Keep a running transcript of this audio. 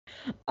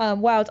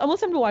Wow, it's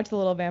almost time to watch The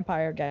Little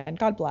Vampire again.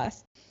 God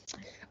bless.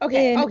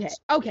 Okay. In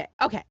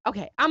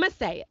I'ma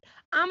say it.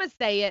 I'ma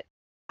say it.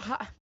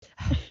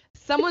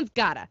 Someone's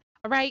gotta.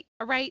 All right.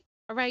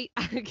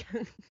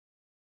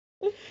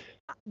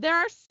 There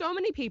are so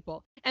many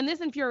people, and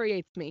this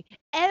infuriates me.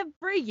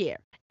 Every year,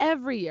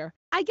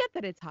 I get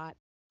that it's hot.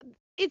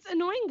 It's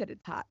annoying that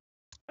it's hot.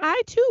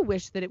 I too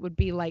wish that it would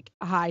be like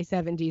high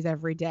 70s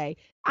every day.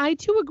 I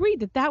too agree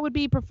that that would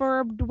be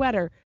preferred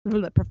weather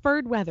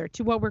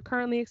to what we're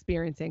currently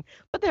experiencing.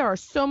 But there are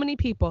so many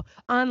people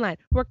online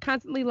who are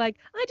constantly like,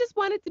 I just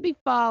want it to be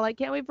fall. I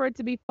can't wait for it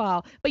to be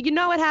fall. But you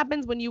know what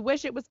happens when you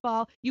wish it was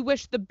fall? You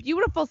wish the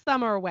beautiful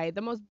summer away,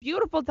 the most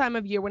beautiful time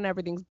of year when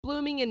everything's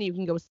blooming and you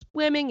can go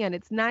swimming and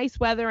it's nice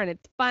weather and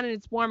it's fun and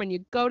it's warm and you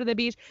go to the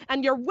beach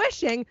and you're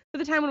wishing for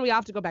the time when we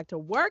have to go back to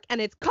work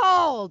and it's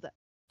cold.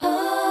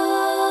 Oh.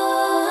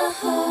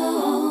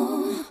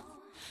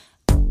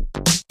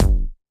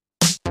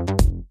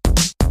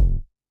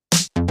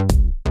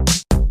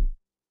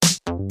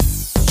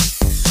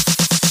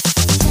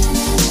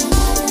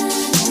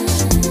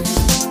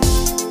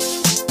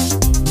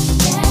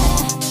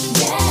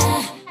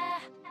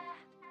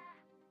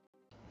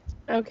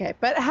 Okay,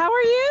 but how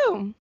are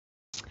you?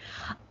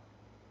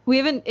 we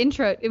haven't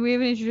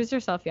introduced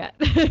ourselves yet.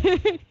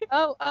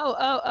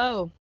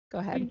 Oh. Go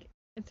ahead.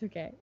 It's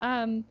okay.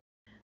 All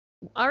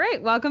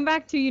right, welcome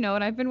back to You Know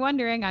What I've Been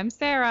Wondering. I'm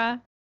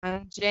Sarah.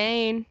 I'm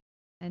Jane.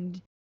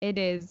 And it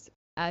is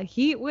a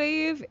heat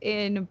wave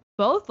in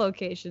both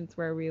locations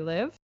where we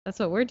live. That's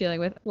what we're dealing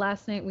with.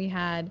 Last night we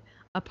had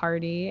a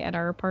party at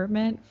our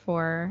apartment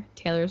for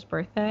Taylor's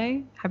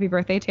birthday. Happy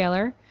birthday,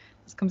 Taylor.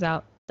 This comes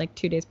out like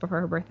 2 days before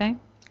her birthday.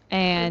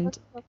 And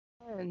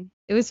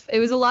it was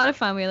a lot of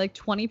fun. We had like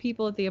 20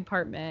 people at the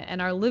apartment, and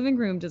our living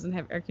room doesn't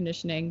have air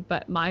conditioning,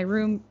 but my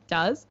room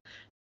does.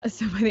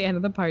 So by the end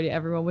of the party,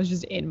 everyone was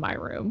just in my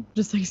room,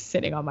 just like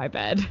sitting on my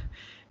bed,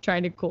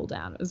 trying to cool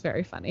down. It was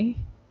very funny.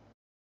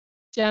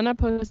 Jenna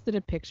posted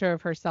a picture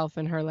of herself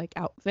in her like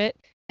outfit,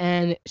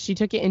 and she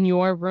took it in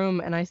your room,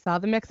 and I saw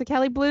the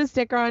Mexicali Blue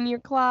sticker on your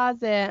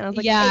closet, and I was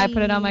like, yeah, hey. I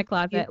put it on my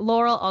closet.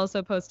 Laurel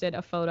also posted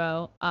a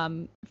photo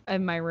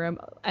in my room,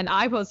 and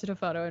I posted a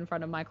photo in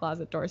front of my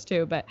closet doors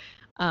too. But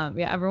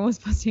yeah, everyone was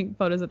posting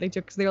photos that they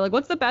took because they were like,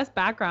 "What's the best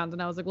background?"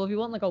 And I was like, "Well, if you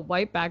want like a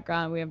white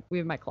background, we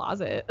have my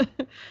closet."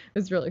 It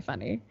was really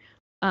funny.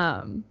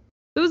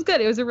 It was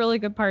good. It was a really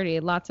good party.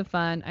 Lots of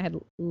fun. I had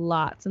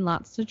lots and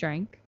lots to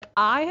drink.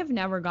 I have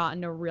never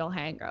gotten a real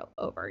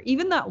hangover.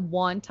 Even that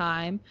one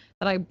time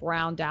that I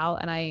browned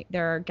out and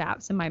there are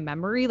gaps in my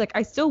memory, like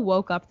I still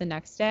woke up the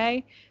next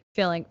day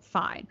feeling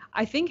fine.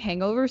 I think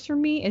hangovers for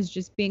me is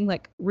just being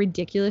like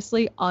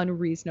ridiculously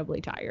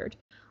unreasonably tired.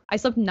 I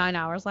slept 9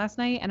 hours last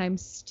night and I'm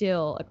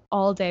still like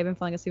all day I've been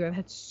falling asleep. I've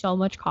had so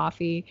much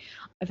coffee.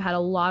 I've had a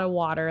lot of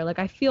water. Like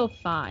I feel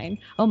fine.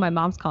 Oh, my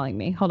mom's calling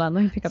me. Hold on,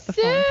 let me pick up the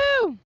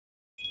phone.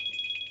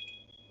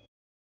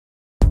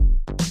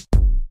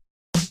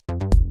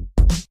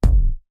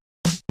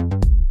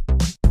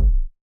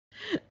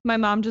 My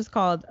mom just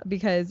called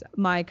because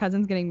my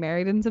cousin's getting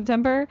married in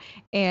September,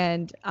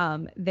 and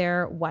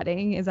their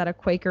wedding is at a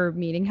Quaker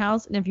meeting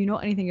house. And if you know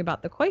anything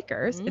about the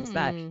Quakers, it's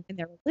that in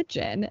their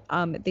religion,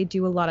 they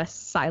do a lot of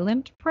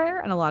silent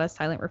prayer and a lot of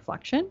silent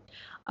reflection.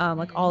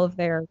 Like all of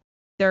their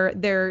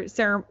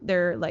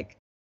like,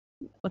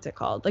 what's it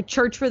called? Like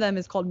church for them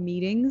is called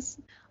meetings.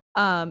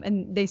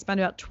 And they spend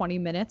about 20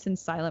 minutes in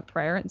silent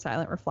prayer and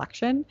silent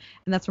reflection.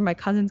 And that's where my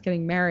cousin's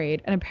getting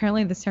married. And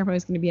apparently the ceremony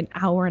is going to be an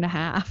hour and a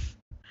half.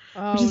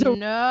 Oh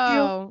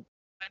no.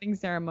 Wedding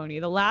ceremony.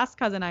 The last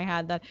cousin I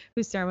had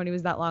whose ceremony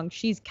was that long,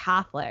 she's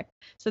Catholic.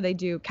 So they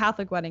do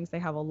Catholic weddings. They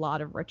have a lot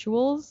of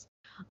rituals.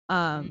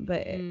 But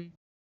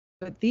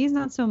these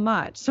not so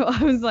much. So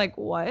I was like,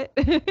 what?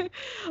 But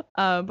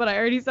I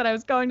already said I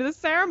was going to the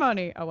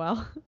ceremony. Oh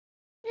well.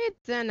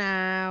 It's an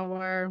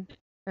hour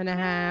and a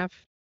half.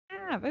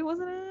 It was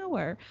an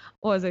hour.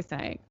 What was I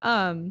saying?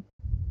 I've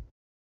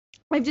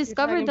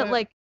discovered that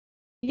like,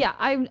 yeah,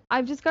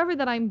 I've discovered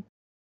that I'm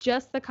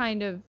just the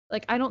kind of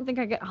like, I don't think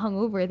I get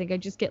hungover. I think I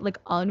just get like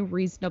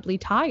unreasonably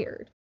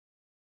tired.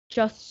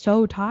 Just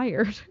so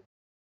tired.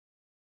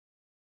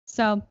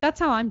 So that's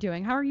how I'm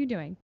doing. How are you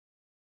doing?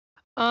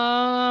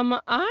 I'm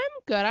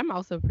good. I'm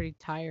also pretty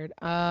tired.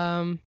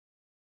 I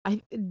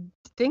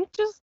think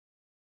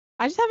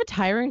I just have a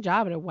tiring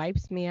job and it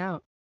wipes me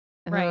out.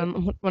 Right.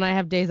 When I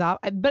have days off.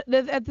 But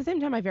at the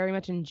same time, I very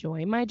much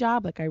enjoy my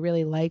job. Like I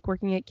really like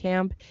working at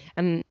camp,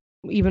 and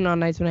even on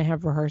nights when I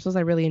have rehearsals,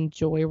 I really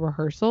enjoy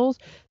rehearsals.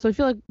 So I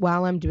feel like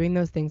while I'm doing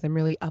those things, I'm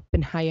really up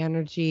and high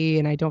energy,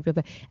 and I don't feel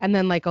that. And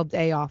then like a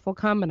day off will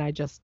come, and I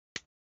just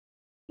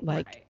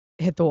like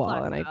hit the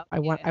wall, and I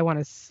want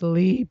to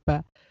sleep.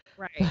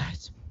 Right.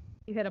 But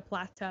you hit a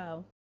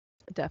plateau.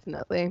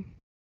 Definitely.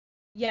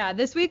 Yeah,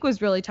 this week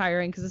was really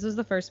tiring because this was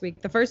the first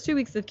week. The first 2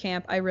 weeks of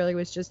camp, I really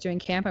was just doing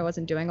camp. I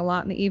wasn't doing a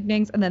lot in the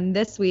evenings. And then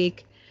this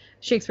week,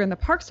 Shakespeare in the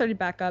Park started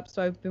back up.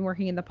 So I've been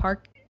working in the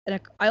park.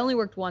 And I only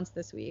worked once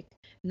this week.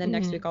 And then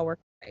next week I'll work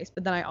twice.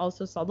 But then I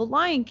also saw The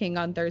Lion King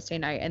on Thursday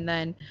night. And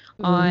then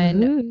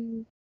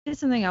on did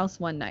something else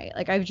one night.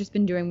 Like I've just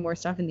been doing more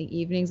stuff in the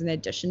evenings in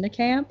addition to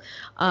camp.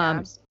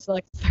 Yeah. So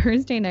like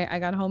Thursday night I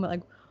got home at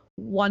like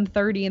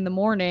 1:30 in the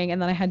morning,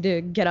 and then I had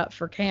to get up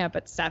for camp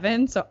at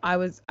 7. So I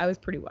was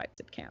pretty wiped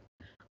at camp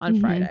on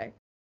Friday.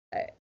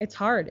 It's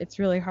hard. It's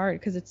really hard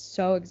because it's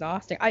so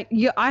exhausting. I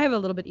have a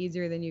little bit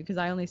easier than you because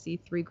I only see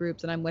 3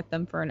 groups and I'm with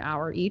them for an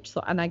hour each.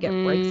 So and I get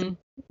breaks,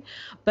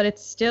 but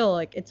it's still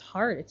like it's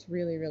hard. It's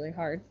really really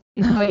hard.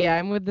 Oh yeah,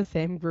 I'm with the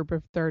same group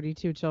of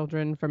 32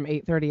 children from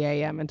 8:30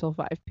 a.m. until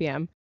 5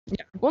 p.m.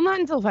 Yeah. Well, not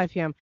until 5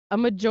 p.m. A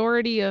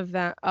majority of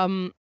that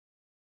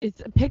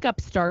it's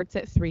pickup starts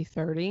at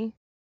 3:30.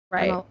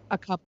 Right. And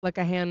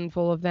a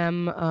handful of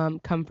them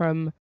come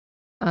from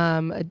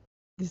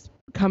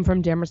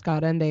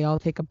Damascata, and they all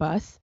take a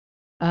bus.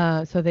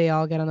 So they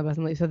all get on the bus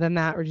and leave. So then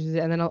that reduces it.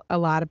 And then a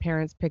lot of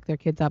parents pick their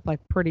kids up like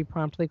pretty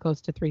promptly,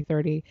 close to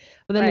 3:30.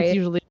 But then it's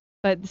usually,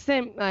 but the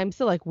same, I'm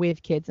still like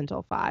with kids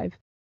until 5.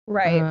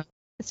 Right.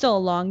 It's still a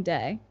long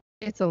day.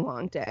 It's a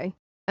long day.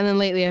 And then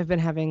lately I've been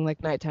having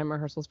like nighttime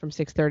rehearsals from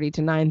 6:30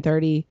 to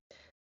 9:30.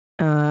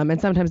 And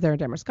sometimes they're in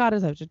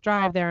Damascata, so I have to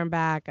drive there and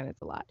back, and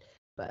it's a lot.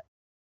 But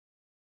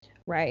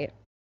right.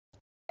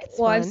 It's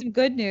well, fun. I have some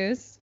good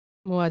news.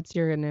 What's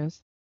your good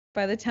news?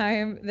 By the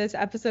time this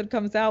episode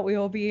comes out, we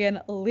will be in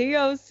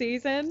Leo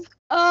season.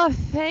 Oh,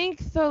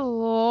 thank the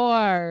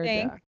Lord.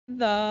 Thank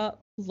the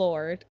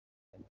Lord.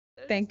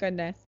 Thank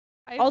goodness.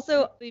 I've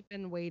also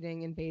been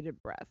waiting in bated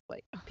breath.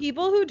 Like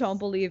people who don't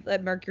believe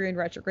that Mercury in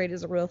retrograde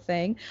is a real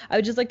thing, I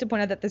would just like to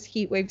point out that this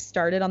heat wave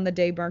started on the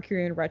day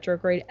Mercury in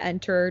retrograde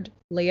entered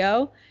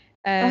Leo,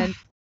 and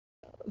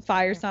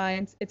fire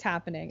signs. It's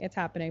happening. It's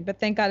happening. But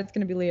thank God it's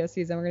going to be Leo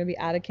season. We're going to be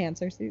out of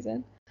Cancer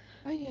season.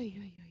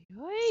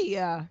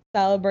 Yeah.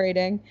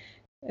 Celebrating.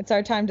 It's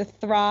our time to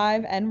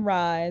thrive and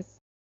rise.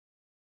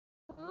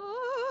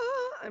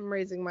 I'm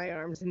raising my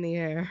arms in the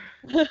air.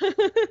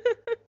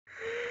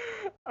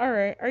 All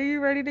right. Are you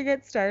ready to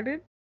get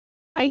started?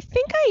 I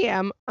think I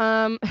am.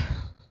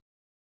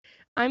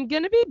 I'm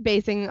going to be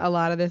basing a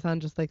lot of this on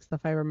just like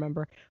stuff I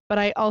remember. But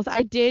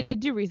I did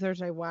do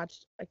research. I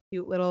watched a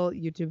cute little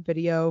YouTube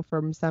video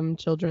from some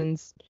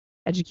children's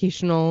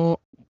educational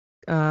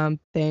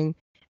thing.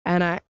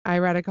 And I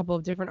read a couple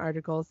of different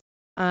articles.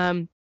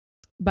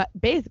 But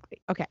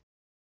basically, okay,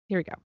 here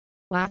we go.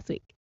 Last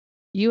week,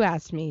 you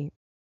asked me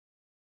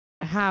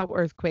how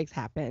earthquakes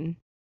happen.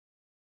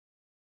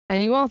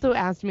 And you also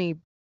asked me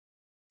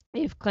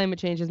if climate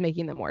change is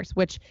making them worse,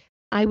 which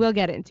I will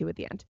get into at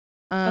the end.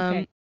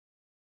 Okay.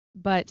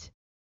 But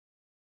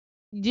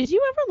did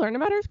you ever learn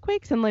about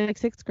earthquakes in like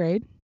 6th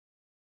grade?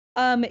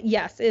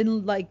 Yes,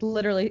 in like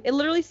literally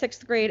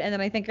 6th grade, and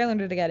then I think I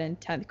learned it again in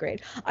 10th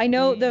grade. I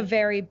know the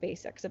very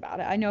basics about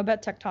it. I know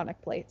about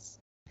tectonic plates.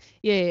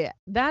 Yeah.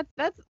 That's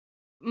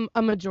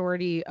a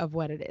majority of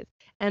what it is.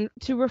 And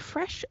to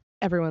refresh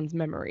everyone's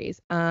memories,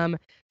 so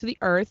the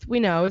Earth, we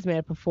know, is made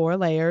up of 4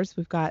 layers.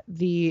 We've got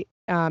the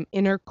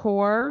inner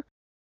core,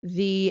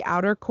 the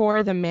outer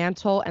core, the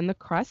mantle, and the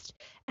crust.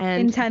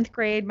 And in 10th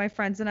grade, my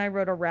friends and I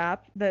wrote a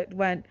rap that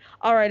went,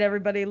 "All right,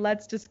 everybody,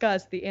 let's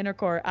discuss the inner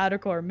core, outer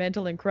core,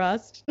 mantle, and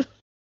crust."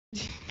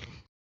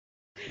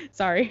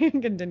 Sorry,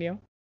 continue.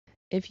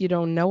 If you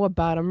don't know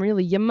about them,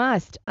 really, you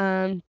must.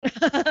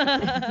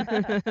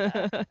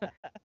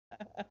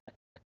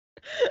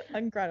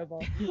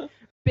 Incredible.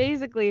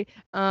 Basically,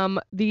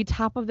 the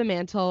top of the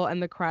mantle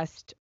and the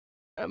crust,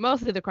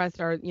 mostly the crust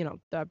are,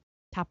 the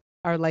top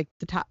are like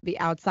the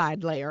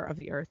outside layer of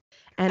the Earth.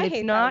 And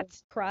it's not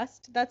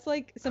crust. That's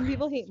like some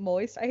people hate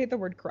moist. I hate the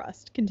word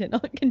crust. Continue.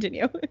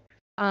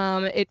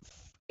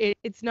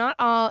 It's not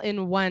all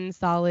in one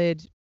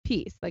solid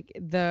piece. Like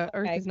the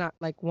Earth is not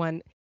like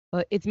one.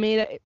 It's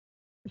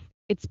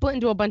split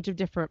into a bunch of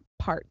different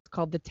parts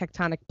called the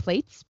tectonic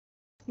plates.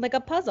 Like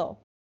a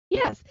puzzle.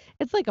 Yes,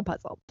 it's like a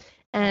puzzle.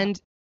 And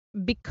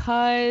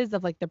because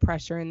of like the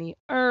pressure in the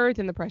Earth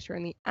and the pressure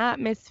in the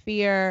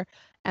atmosphere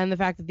and the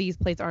fact that these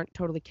plates aren't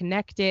totally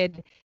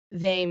connected,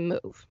 they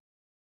move.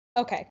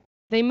 Okay.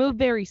 They move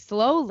very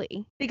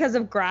slowly. Because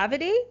of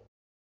gravity?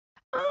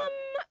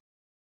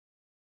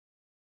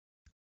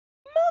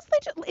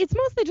 It's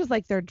mostly just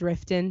like they're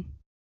drifting.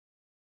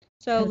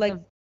 So like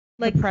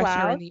pressure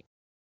clouds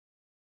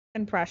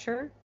and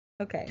pressure?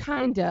 Okay.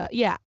 Kinda,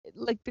 yeah.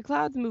 Like the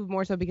clouds move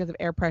more so because of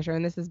air pressure,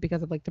 and this is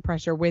because of like the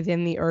pressure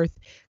within the Earth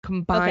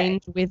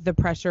combined with the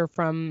pressure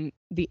from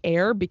the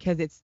air, because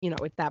it's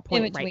it's that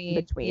point right in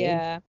between.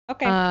 Yeah.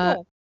 Okay.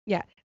 Cool.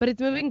 Yeah, but it's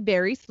moving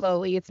very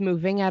slowly. It's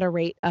moving at a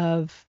rate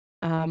of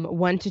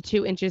 1 to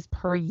 2 inches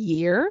per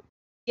year.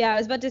 Yeah, I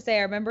was about to say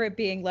I remember it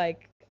being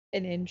like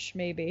an inch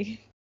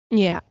maybe.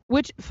 Yeah,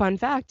 which, fun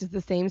fact, is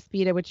the same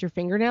speed at which your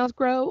fingernails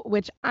grow,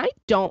 which I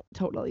don't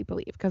totally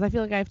believe because I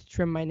feel like I have to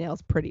trim my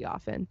nails pretty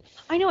often.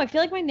 I know. I feel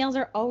like my nails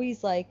are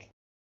always like,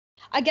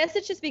 I guess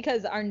it's just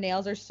because our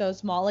nails are so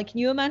small. Like, can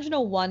you imagine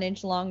a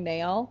 1-inch long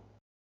nail?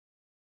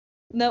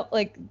 No,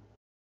 like,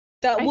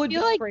 that would be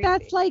crazy. I feel like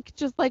that's like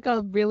just like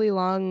a really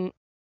long,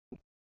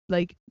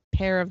 like,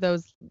 pair of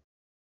those,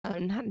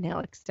 not nail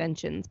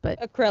extensions, but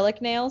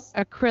acrylic nails.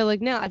 Acrylic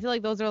nail. I feel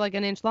like those are like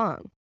an inch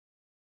long.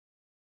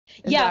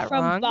 Is Yeah, that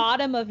from wrong?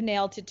 bottom of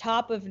nail to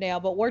top of nail,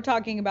 but we're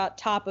talking about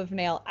top of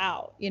nail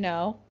out,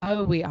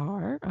 Oh, we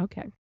are?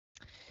 Okay.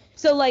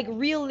 So like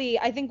really,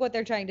 I think what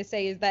they're trying to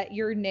say is that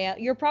your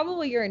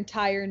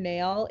entire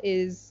nail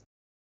is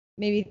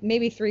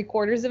maybe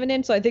 3/4 of an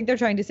inch. So I think they're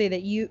trying to say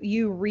that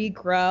you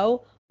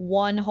regrow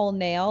one whole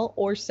nail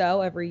or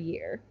so every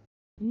year.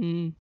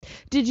 Mm.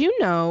 Did you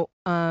know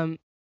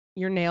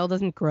your nail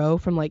doesn't grow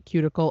from like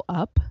cuticle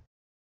up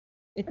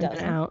It and then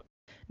doesn't. out?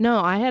 No,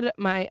 I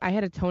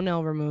had a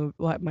toenail removed,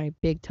 my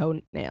big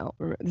toenail.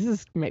 This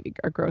is maybe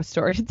a gross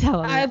story to tell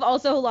on it. I've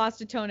also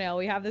lost a toenail.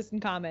 We have this in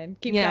common.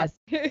 Keep Yes,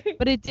 going.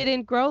 but it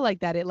didn't grow like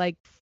that.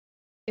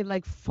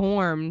 It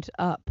formed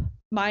up.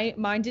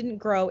 Mine didn't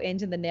grow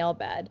into the nail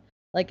bed.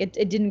 Like it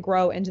didn't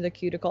grow into the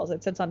cuticles.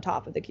 It sits on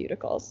top of the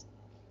cuticles.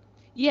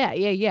 Yeah,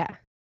 yeah, yeah.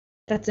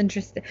 That's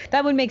interesting.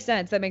 That would make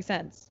sense. That makes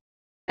sense.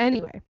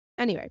 Anyway.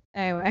 Anyway.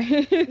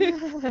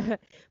 Back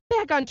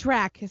on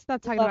track.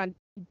 Stop talking about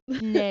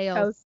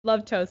nails.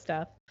 Love toe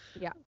stuff.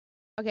 Yeah.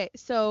 Okay,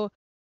 so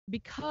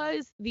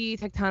because the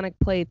tectonic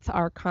plates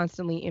are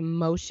constantly in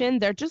motion,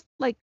 they're just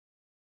like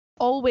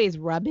always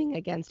rubbing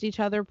against each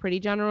other pretty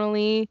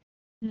generally,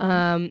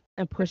 and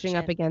pushing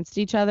up Friction. against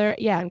each other.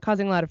 Yeah, and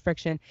causing a lot of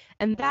friction.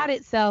 And that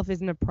itself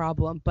isn't a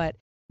problem, but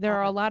there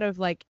are a lot of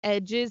like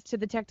edges to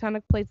the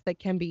tectonic plates that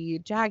can be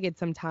jagged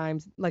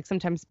sometimes, like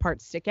sometimes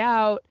parts stick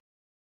out.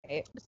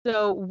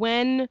 So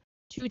when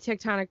two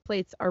tectonic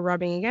plates are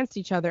rubbing against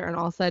each other and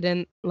all of a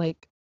sudden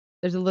like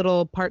there's a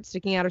little part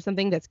sticking out or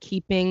something that's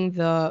keeping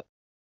the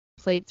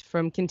plates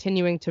from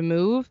continuing to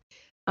move,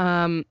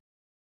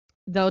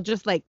 they'll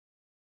just like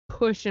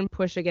push and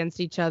push against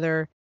each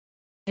other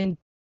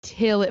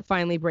until it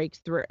finally breaks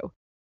through.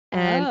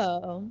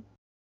 And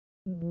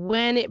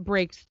when it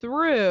breaks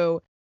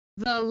through,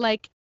 the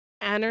like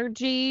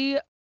energy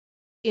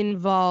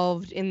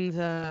involved in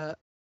the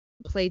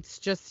plates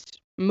just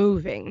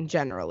moving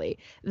generally,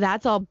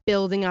 that's all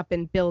building up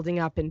and building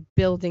up and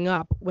building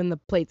up when the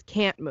plates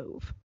can't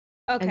move.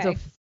 Okay. And so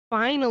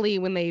finally,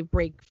 when they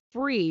break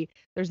free,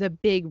 there's a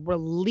big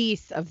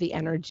release of the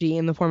energy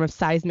in the form of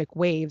seismic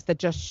waves that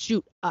just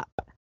shoot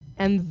up.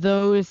 And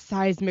those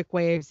seismic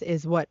waves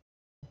is what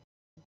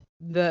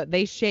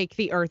they shake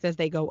the earth as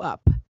they go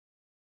up.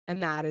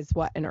 And that is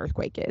what an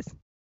earthquake is.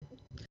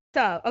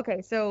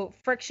 So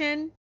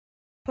friction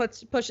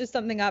pushes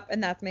something up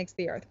and that makes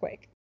the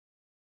earthquake.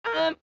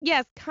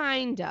 Yes,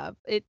 kind of.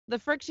 The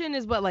friction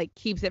is what like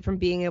keeps it from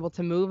being able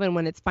to move, and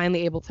when it's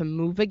finally able to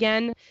move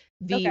again,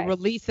 the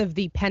release of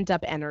the pent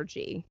up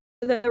energy.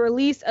 The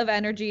release of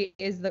energy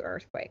is the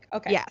earthquake.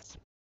 Okay. Yes.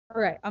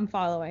 All right, I'm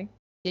following.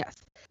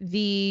 Yes.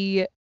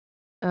 The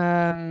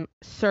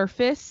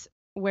surface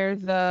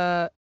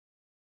where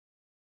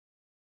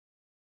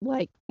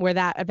where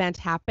that event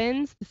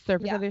happens, the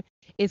surface of it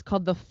is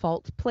called the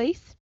fault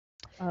place.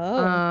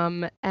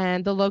 Oh.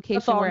 And the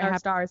location where it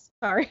happens. Stars.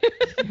 Sorry.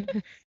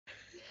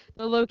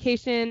 The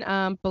location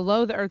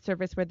below the Earth's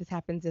surface where this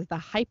happens is the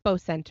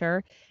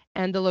hypocenter,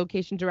 and the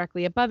location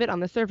directly above it on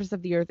the surface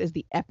of the Earth is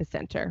the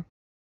epicenter.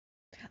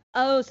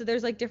 Oh, so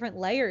there's like different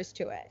layers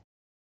to it.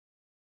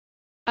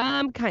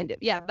 Kind of.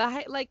 Yeah.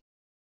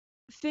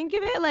 Think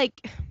of it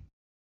like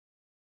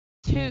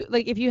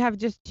if you have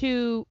just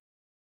two.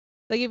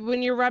 Like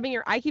when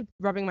you're I keep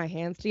rubbing my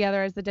hands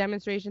together as the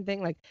demonstration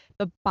thing. Like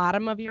the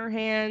bottom of your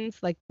hands,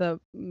 like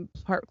the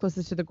part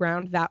closest to the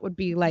ground, that would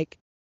be like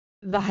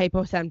the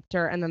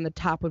hypocenter, and then the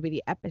top would be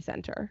the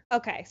epicenter.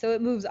 Okay, so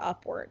it moves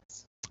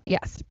upwards.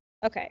 Yes.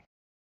 Okay.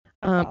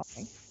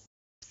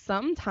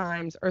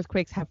 Sometimes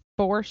earthquakes have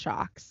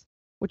foreshocks,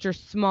 which are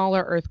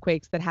smaller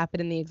earthquakes that happen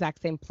in the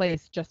exact same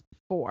place just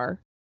before.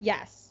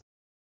 Yes.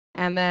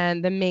 And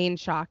then the main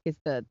shock is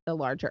the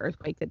larger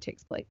earthquake that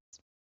takes place.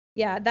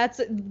 Yeah,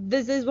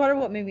 this is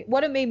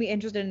what made me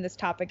interested in this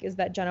topic is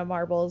that Jenna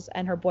Marbles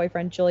and her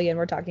boyfriend Julian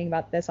were talking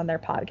about this on their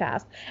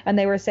podcast, and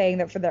they were saying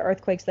that for the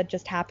earthquakes that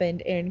just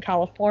happened in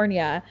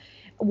California,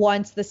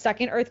 once the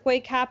second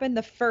earthquake happened,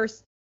 the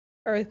first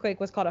earthquake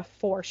was called a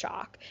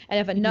foreshock, and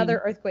if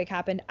another earthquake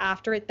happened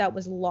after it that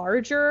was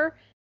larger,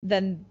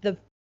 then the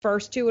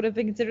first two would have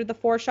been considered the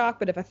foreshock,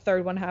 but if a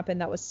third one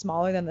happened that was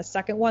smaller than the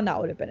second one, that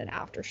would have been an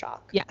aftershock.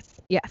 Yes,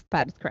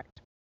 that is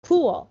correct.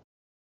 Cool.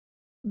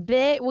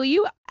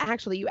 You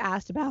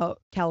asked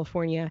about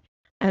California,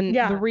 and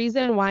the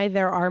reason why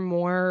there are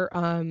more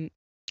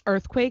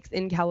earthquakes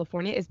in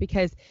California is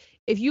because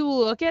if you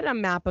look at a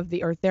map of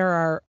the Earth, there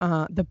are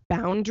the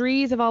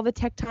boundaries of all the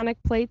tectonic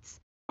plates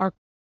are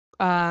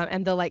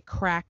and the like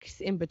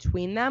cracks in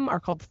between them are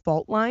called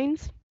fault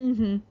lines.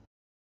 Mm-hmm.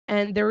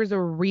 And there's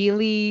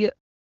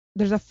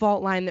a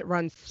fault line that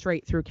runs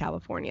straight through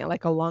California,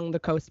 like along the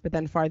coast, but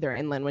then farther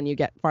inland when you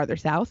get farther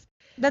south.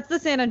 That's the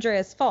San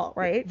Andreas Fault,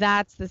 right?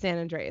 That's the San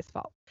Andreas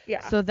Fault.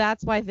 Yeah. So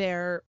that's why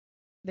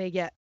they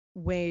get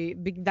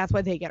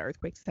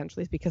earthquakes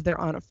essentially, is because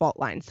they're on a fault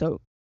line.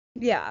 So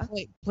yeah,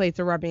 plates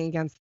are rubbing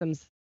against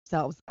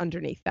themselves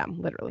underneath them,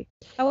 literally.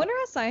 I wonder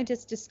how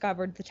scientists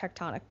discovered the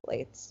tectonic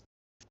plates.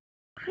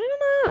 I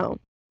don't know.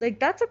 Like,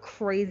 that's a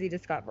crazy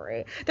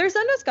discovery. There's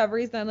some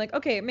discoveries that I'm like,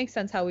 okay, it makes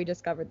sense how we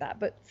discovered that.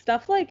 But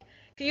stuff like,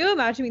 can you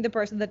imagine being the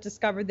person that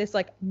discovered this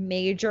like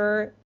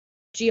major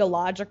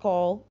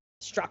geological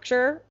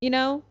structure, you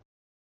know?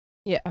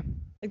 Yeah.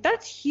 Like,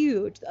 that's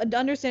huge.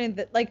 Understanding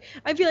that, like,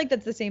 I feel like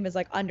that's the same as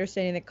like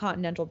understanding that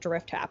continental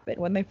drift happened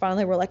when they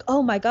finally were like,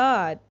 oh my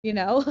God, you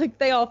know, like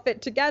they all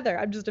fit together.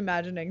 I'm just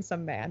imagining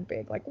some man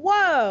being like,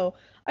 whoa,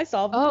 I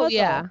solved the Oh, puzzle.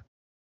 yeah.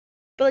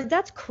 But like,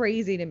 that's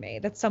crazy to me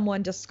that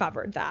someone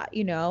discovered that,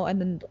 you know, and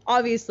then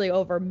obviously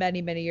over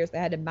many, many years they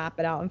had to map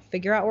it out and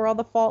figure out where all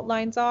the fault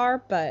lines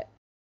are. But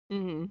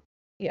Mm-hmm.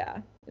 yeah,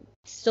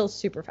 it's still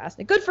super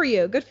fascinating. Good for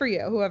you. Good for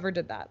you, whoever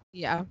did that.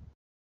 Yeah.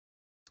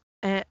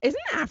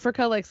 Isn't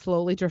Africa like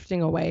slowly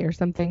drifting away or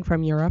something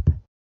from Europe?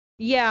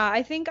 Yeah,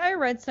 I think I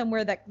read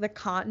somewhere that the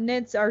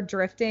continents are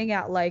drifting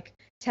at like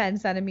 10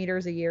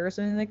 centimeters a year or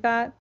something like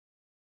that.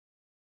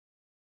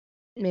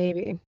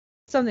 Maybe.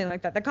 Something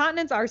like that. The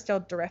continents are still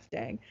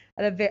drifting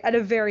at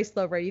a very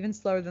slow rate, even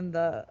slower than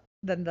the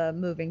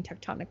moving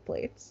tectonic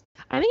plates.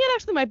 I think it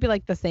actually might be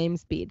like the same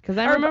speed because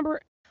I Or,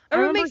 remember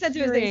or it makes sense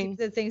to hearing,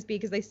 the same speed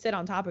because they sit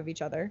on top of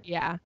each other.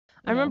 yeah.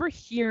 I You know? remember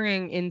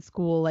hearing in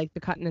school like the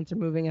continents are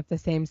moving at the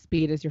same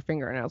speed as your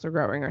fingernails are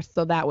growing, or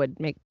so that would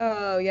make.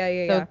 Oh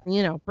yeah,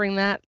 So bring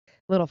that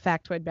little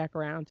factoid back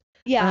around.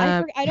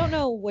 Yeah, I don't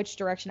know which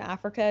direction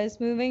Africa is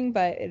moving,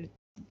 but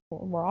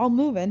we're all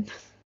moving.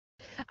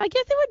 I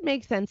guess it would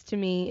make sense to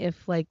me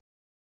if like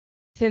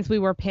since we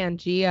were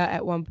Pangea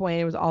at one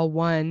point, it was all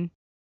one.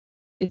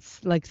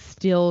 It's like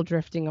still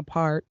drifting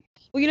apart.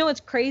 Well, you know what's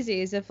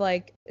crazy is if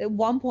like at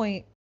one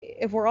point,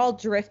 if we're all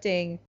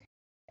drifting,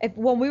 if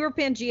when we were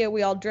Pangea,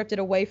 we all drifted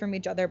away from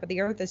each other, but the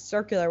Earth is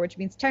circular, which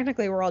means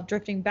technically we're all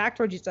drifting back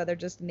towards each other,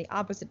 just in the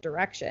opposite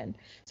direction.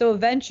 So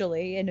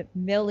eventually, in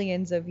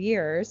millions of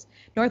years,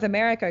 North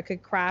America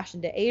could crash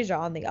into Asia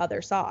on the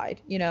other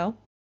side. You know?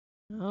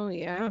 Oh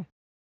yeah.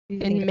 You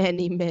In think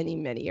many, many,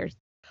 many years.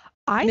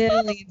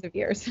 millions of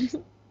years.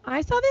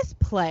 I saw this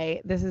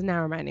play. This is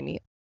now reminding me,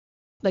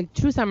 like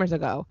 2 summers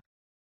ago.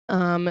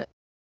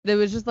 There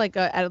was just like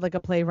at like a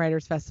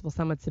playwriters festival,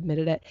 someone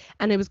submitted it,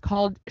 and it was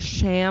called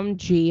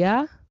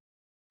Shamgia.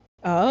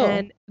 Oh.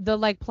 And the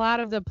like plot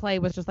of the play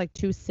was just like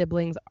two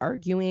siblings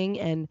arguing,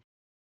 and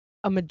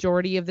a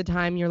majority of the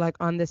time you're like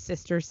on the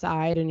sister's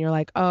side, and you're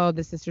like, oh,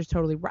 the sister's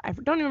totally right. I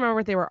don't even remember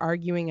what they were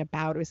arguing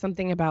about. It was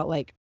something about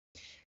like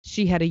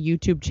she had a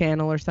YouTube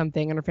channel or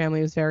something, and her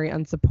family was very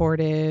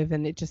unsupportive,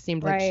 and it just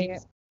seemed like Right.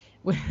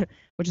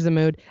 which is a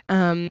mood.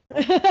 And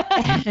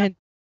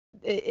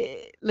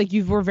like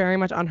you were very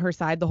much on her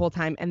side the whole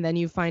time, and then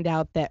you find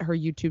out that her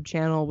YouTube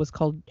channel was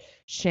called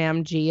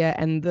Shamgia,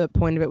 and the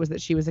point of it was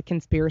that she was a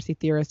conspiracy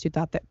theorist who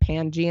thought that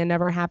Pangea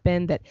never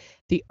happened, that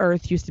the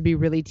Earth used to be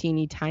really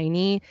teeny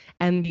tiny,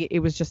 and it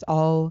was just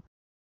all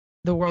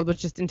the world was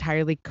just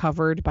entirely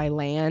covered by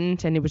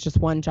land, and it was just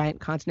one giant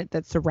continent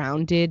that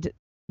surrounded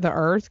the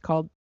Earth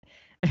called,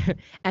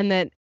 and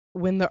then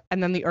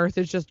then the Earth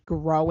is just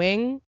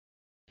growing.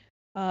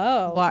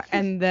 Oh.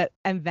 And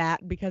that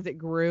because it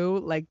grew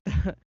like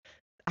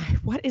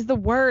what is the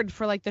word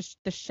for like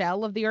the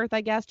shell of the Earth, I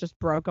guess, just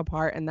broke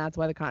apart, and that's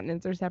why the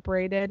continents are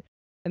separated,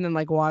 and then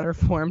like water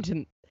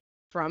formed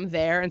from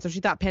there, and so she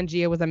thought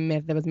Pangea was a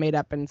myth that was made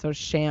up, and so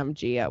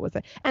Shamgia was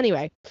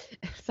anyway.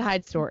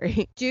 Side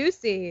story.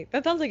 Juicy.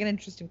 That sounds like an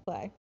interesting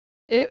play.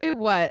 It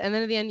was, and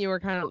then at the end you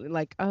were kind of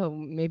like, oh,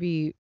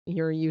 maybe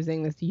you're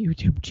using this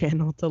YouTube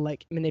channel to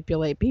like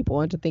manipulate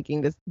people into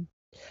thinking this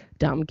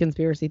dumb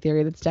conspiracy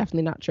theory that's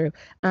definitely not true.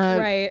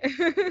 Right.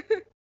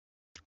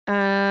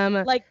 Um,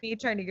 Like me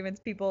trying to convince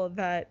people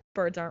that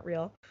birds aren't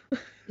real.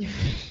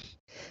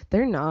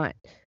 they're not.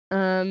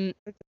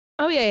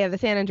 Oh yeah, the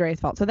San Andreas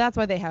Fault. So that's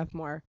why they have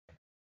more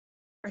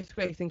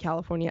earthquakes in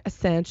California,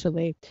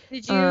 essentially.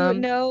 Did you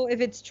know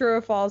if it's true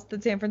or false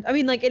that I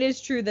mean, like, it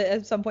is true that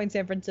at some point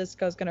San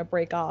Francisco is gonna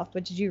break off,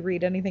 but did you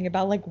read anything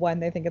about like when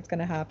they think it's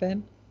gonna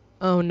happen?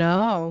 Oh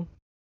no.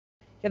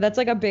 Yeah, that's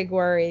like a big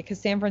worry because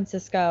San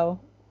Francisco,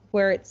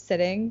 where it's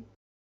sitting,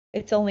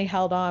 it's only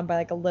held on by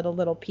like a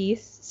little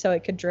piece, so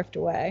it could drift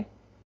away.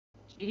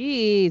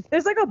 Jeez.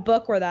 There's like a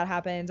book where that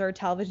happens, or a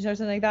television show or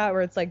something like that,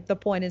 where it's like the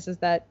point is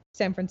that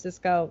San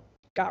Francisco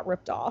got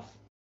ripped off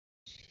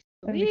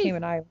and became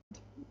an island.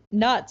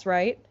 Nuts,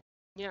 right?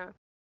 Yeah.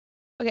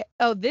 Okay.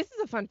 Oh, this is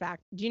a fun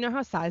fact. Do you know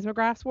how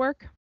seismographs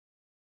work?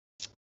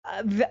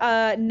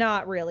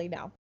 Not really,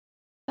 no.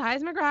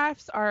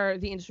 Seismographs are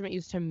the instrument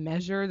used to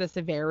measure the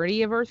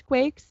severity of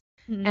earthquakes.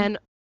 Mhm. And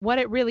what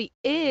it really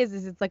is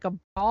it's like a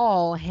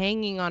ball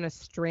hanging on a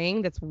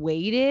string that's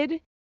weighted,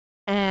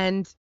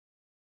 and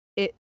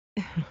it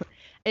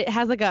it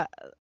has like a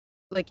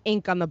like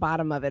ink on the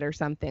bottom of it or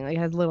something. Like it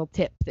has a little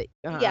tip that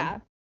Yeah.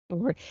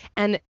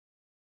 and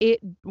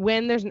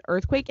when there's an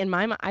earthquake, in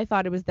my mind I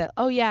thought it was that,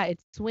 oh yeah, it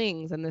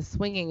swings and the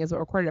swinging is what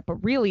recorded it,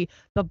 but really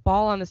the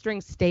ball on the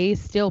string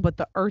stays still, but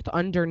the earth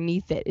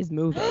underneath it is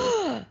moving.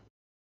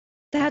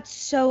 That's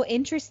so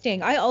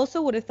interesting. I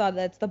also would have thought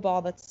that's the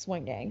ball that's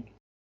swinging.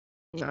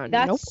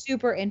 That's Nope.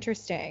 super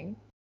interesting.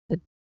 The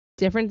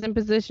difference in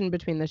position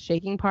between the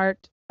shaking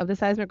part of the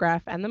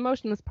seismograph, and the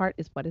motionless part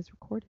is what is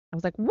recorded. I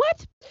was like,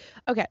 what?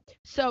 Okay,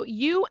 so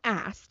you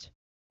asked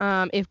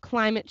if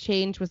climate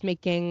change was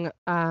making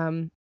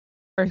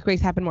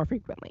earthquakes happen more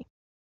frequently.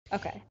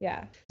 Okay.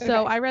 Yeah.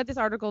 So Okay. I read this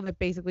article that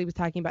basically was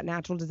talking about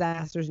natural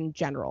disasters in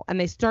general, and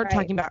they start Right.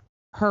 talking about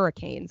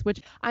hurricanes,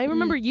 which I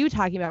remember you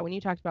talking about when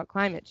you talked about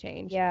climate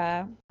change.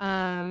 Yeah.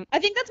 I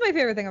think that's my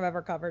favorite thing I've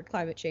ever covered,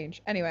 climate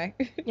change. Anyway.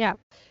 Yeah.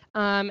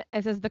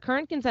 It says the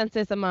current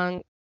consensus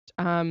among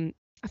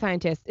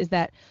scientists is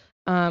that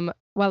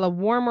while a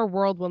warmer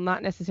world will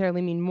not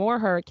necessarily mean more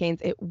hurricanes,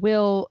 it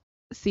will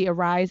see a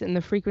rise in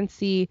the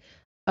frequency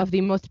of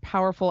the most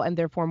powerful and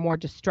therefore more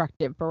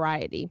destructive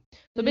variety.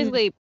 So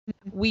basically,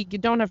 we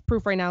don't have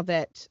proof right now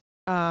that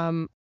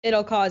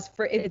it'll cause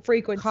it's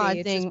frequency,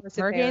 causing it's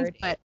hurricanes,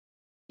 but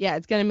yeah,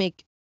 it's going to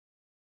make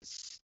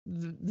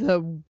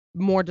the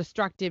more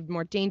destructive,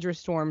 more dangerous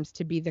storms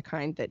to be the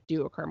kind that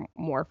do occur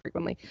more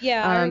frequently.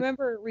 Yeah, I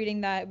remember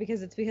reading that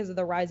because it's because of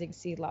the rising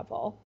sea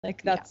level.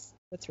 Like that's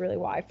really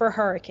why for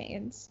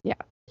hurricanes. Yeah.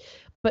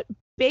 But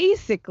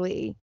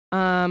basically,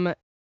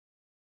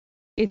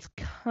 it's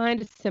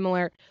kind of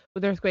similar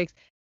with earthquakes.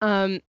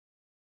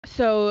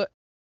 So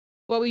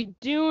what we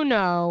do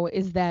know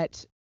is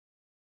that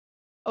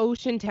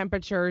ocean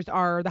temperatures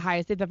are the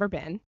highest they've ever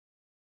been.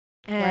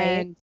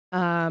 And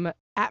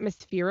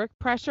atmospheric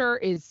pressure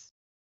is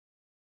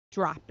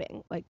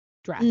dropping like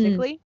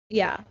drastically.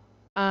 Yeah.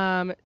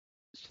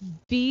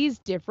 These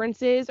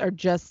differences are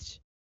just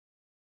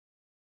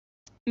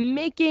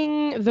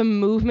making the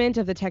movement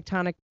of the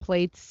tectonic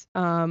plates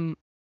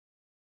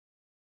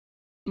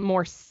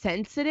more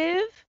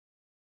sensitive.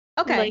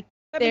 Okay. Like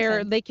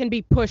they can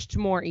be pushed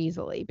more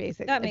easily,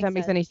 basically. If that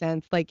makes any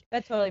sense. Like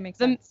that totally makes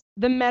sense.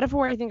 The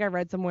metaphor I think I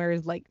read somewhere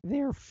is like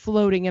they're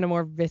floating in a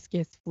more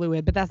viscous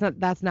fluid, but that's not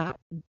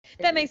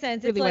that makes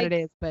sense. Really it's what like, it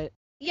is, but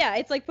yeah,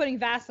 it's like putting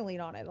Vaseline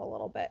on it a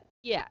little bit.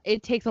 Yeah,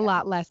 it takes a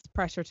lot less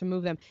pressure to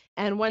move them.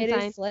 And one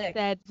scientist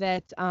said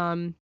that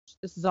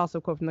this is also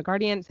a quote from The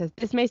Guardian. It says,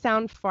 "This may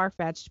sound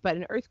far-fetched, but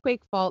an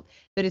earthquake fault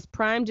that is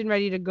primed and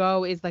ready to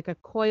go is like a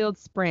coiled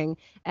spring."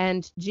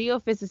 And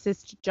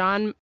geophysicist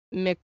John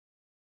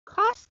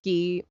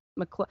McCloskey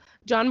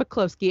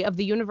of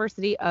the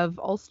University of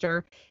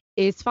Ulster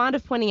is fond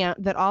of pointing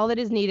out that all that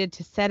is needed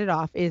to set it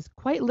off is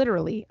quite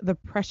literally the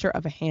pressure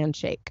of a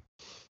handshake.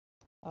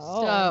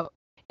 Oh. So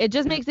it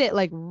just makes it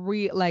like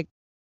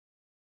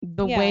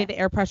the way the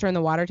air pressure and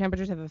the water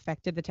temperatures have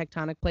affected the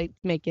tectonic plates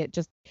make it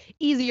just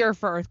easier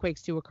for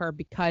earthquakes to occur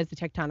because the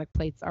tectonic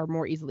plates are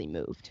more easily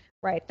moved.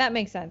 Right. That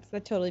makes sense.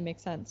 That totally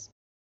makes sense.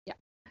 Yeah.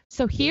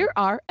 So here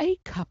are a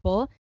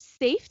couple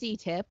safety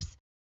tips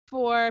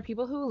for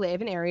people who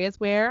live in areas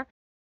where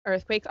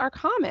earthquakes are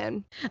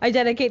common. I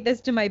dedicate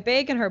this to my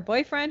babe and her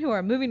boyfriend who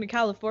are moving to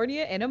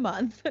California in a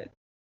month.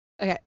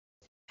 Okay.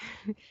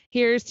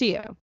 Here's to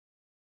you.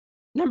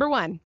 Number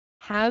 1,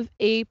 have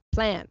a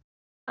plan.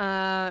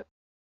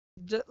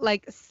 Just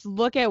like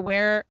look at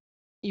where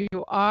you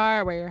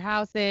are, where your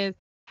house is.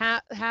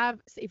 Have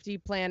safety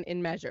plan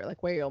in measure,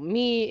 like where you'll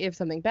meet if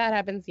something bad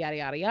happens, yada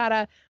yada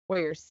yada,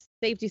 where your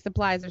safety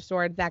supplies are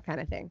stored, that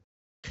kind of thing.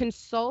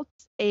 Consult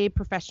a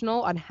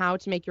professional on how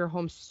to make your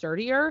home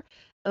sturdier.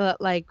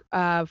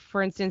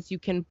 For instance, you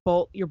can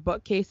bolt your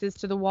bookcases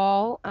to the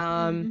wall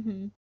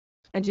and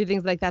do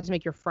things like that to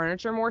make your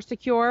furniture more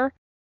secure.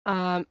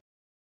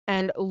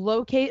 And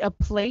locate a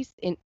place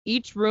in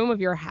each room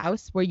of your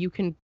house where you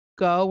can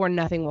go where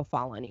nothing will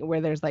fall on you,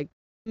 where there's like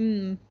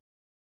I'd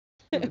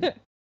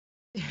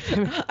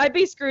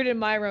be screwed in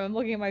my room. I'm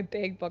looking at my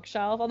big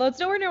bookshelf, although it's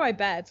nowhere near my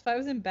bed. So if I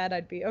was in bed,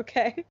 I'd be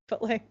okay.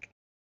 But like,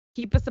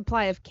 keep a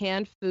supply of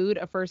canned food,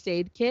 a first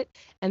aid kit,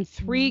 and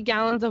 3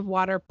 gallons of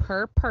water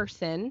per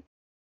person.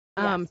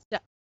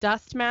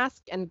 Dust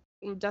masks and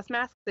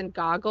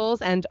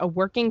goggles, and a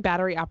working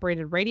battery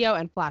operated radio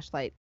and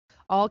flashlight,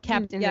 all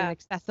kept in an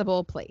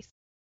accessible place.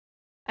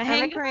 A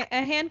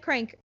hand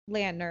crank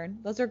lantern.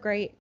 Those are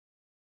great.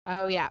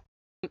 Oh yeah.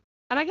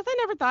 And I guess I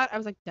never thought, I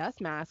was like,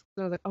 dust masks.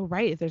 And I was like, oh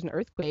right, if there's an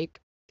earthquake,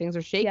 things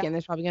are shaking,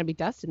 there's probably gonna be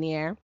dust in the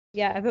air.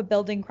 Yeah, if a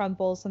building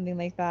crumbles, something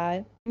like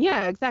that.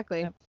 Yeah,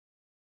 exactly. Yep.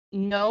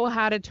 Know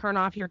how to turn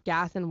off your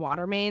gas and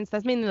water mains.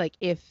 That's mainly like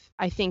if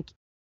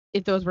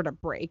those were to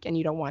break and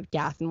you don't want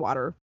gas and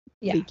water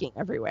leaking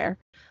everywhere.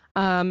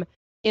 In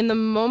the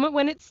moment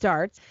when it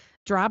starts,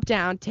 drop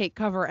down, take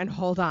cover, and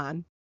hold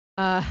on.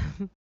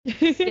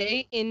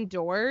 Stay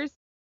indoors.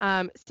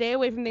 Stay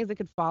away from things that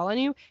could fall on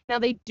you. Now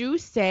they do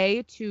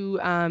say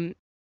to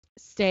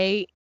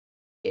stay.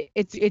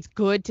 It's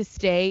good to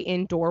stay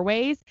in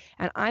doorways,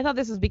 and I thought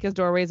this was because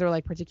doorways are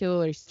like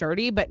particularly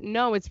sturdy, but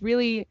no, it's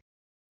really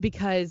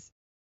because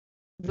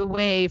the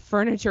way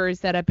furniture is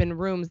set up in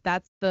rooms,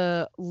 that's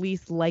the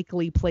least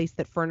likely place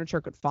that furniture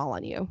could fall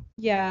on you.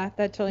 Yeah,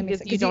 that totally makes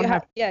sense.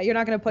 You're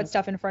not going to put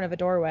stuff in front of a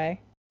doorway.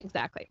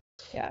 Exactly.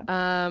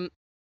 Yeah.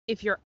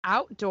 If you're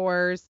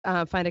outdoors,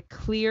 find a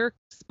clear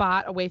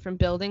spot away from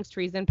buildings,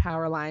 trees, and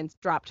power lines.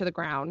 Drop to the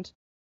ground.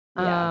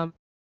 Yeah.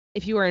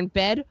 If you are in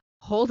bed,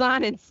 hold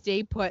on and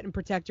stay put and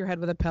protect your head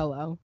with a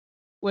pillow,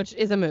 which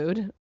is a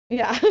mood.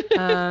 Yeah.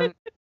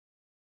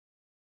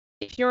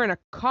 if you're in a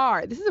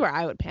car, this is where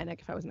I would panic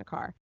if I was in a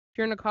car. If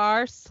you're in a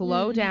car,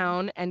 slow Mm-hmm.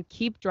 down and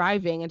keep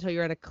driving until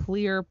you're at a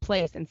clear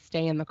place and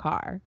stay in the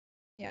car.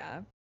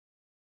 Yeah.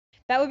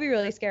 That would be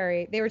really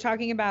scary. They were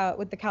talking about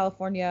with the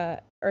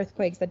California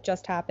earthquakes that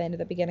just happened at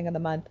the beginning of the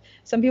month.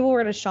 Some people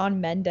were at a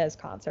Shawn Mendes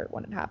concert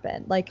when it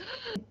happened. Like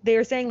they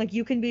were saying like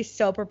you can be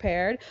so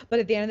prepared, but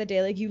at the end of the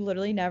day, like you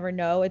literally never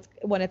know it's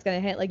when it's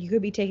gonna hit. Like you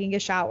could be taking a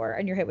shower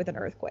and you're hit with an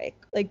earthquake.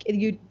 Like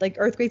you like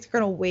earthquakes are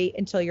gonna wait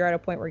until you're at a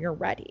point where you're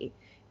ready.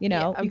 You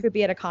know, Yeah. you could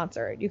be at a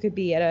concert, you could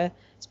be at a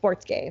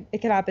sports game. It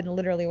could happen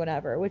literally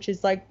whenever, which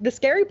is like the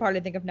scary part, I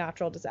think, of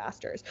natural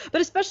disasters,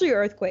 but especially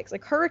earthquakes.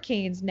 Like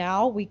hurricanes,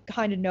 now we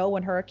kind of know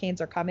when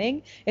hurricanes are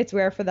coming. It's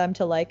rare for them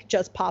to like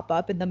just pop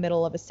up in the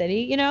middle of a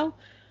city, you know?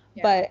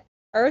 Yeah. But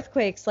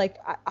earthquakes, like,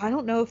 I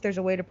don't know if there's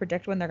a way to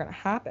predict when they're going to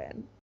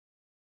happen.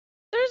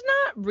 There's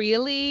not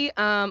really,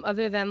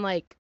 other than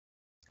like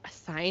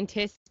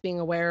scientists being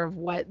aware of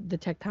what the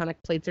tectonic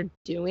plates are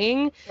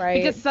doing. Right.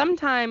 Because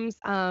sometimes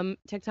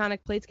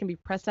tectonic plates can be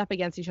pressed up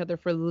against each other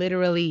for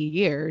literally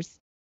years.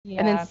 Yeah.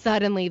 And then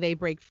suddenly they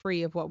break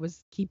free of what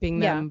was keeping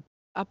Yeah. them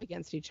up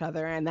against each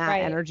other. And that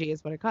Right. energy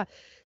is what it caused.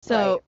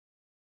 So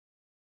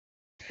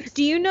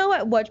Do you know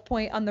at what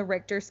point on the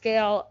Richter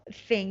scale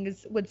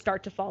things would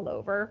start to fall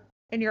over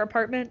in your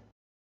apartment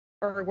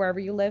or wherever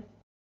you live?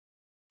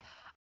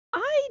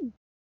 I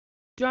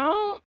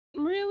don't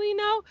really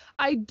know.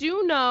 I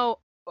do know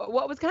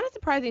what was kind of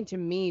surprising to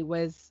me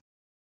was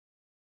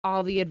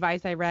all the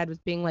advice I read was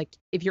being like,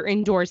 if you're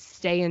indoors,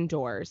 stay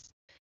indoors.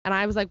 And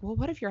I was like, well,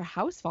 what if your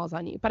house falls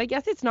on you? But I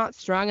guess it's not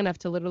strong enough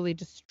to literally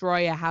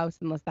destroy a house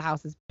unless the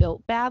house is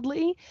built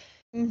badly.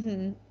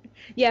 Mm-hmm.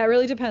 Yeah, it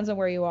really depends on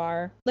where you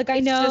are. Like I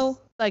It's know,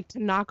 just like to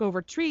knock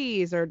over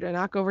trees or to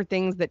knock over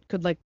things that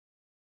could like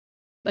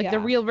the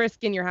yeah. real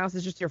risk in your house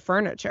is just your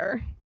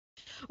furniture.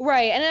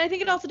 Right, and I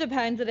think it also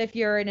depends that if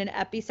you're in an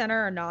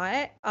epicenter or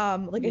not,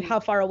 like Mhm. how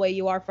far away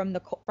you are from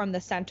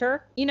the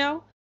center, you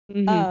know,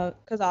 Mhm.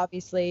 because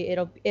obviously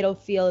it'll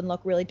feel and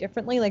look really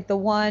differently. Like the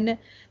one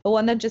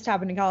that just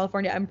happened in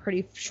California, I'm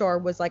pretty sure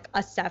was like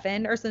a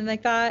 7 or something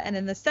like that, and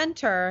in the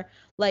center,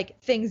 like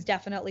things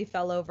definitely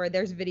fell over.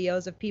 There's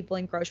videos of people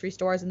in grocery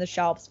stores and the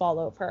shelves fall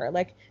over.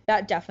 Like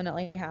that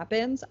definitely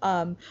happens.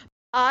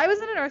 I was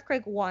in an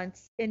earthquake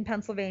once in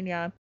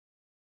Pennsylvania,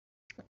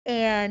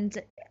 and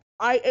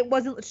it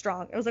wasn't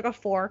strong. It was like a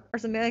 4 or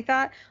something like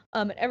that.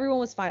 And everyone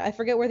was fine. I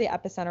forget where the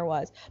epicenter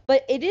was,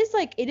 but it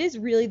is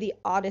really the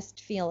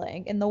oddest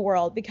feeling in the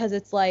world because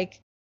it's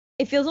like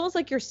it feels almost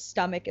like your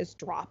stomach is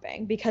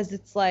dropping because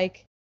it's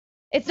like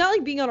it's not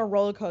like being on a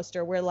roller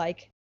coaster where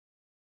like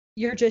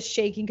you're just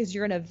shaking because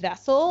you're in a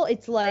vessel.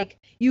 It's like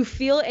you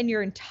feel it in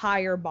your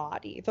entire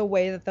body the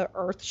way that the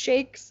earth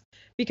shakes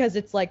because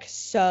it's like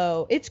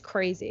it's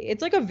crazy.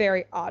 It's like a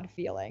very odd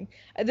feeling.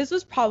 This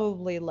was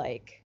probably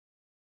like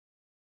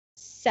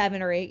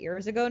 7 or 8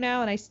 years ago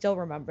now, and I still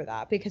remember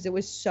that because it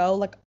was so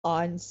like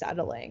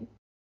unsettling.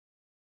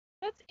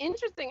 That's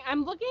interesting.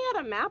 I'm looking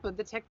at a map of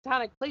the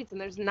tectonic plates, and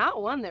there's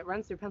not one that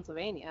runs through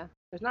Pennsylvania.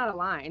 There's not a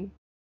line.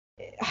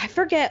 I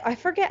forget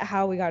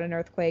how we got an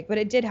earthquake, but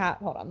it did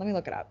happen. Hold on, let me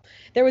look it up.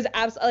 There was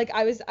like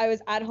I was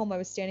at home, I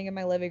was standing in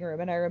my living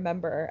room, and I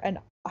remember, and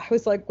I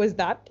was like, was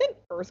that an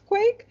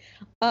earthquake?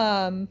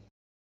 Um,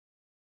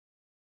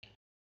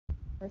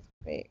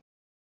 Earthquake,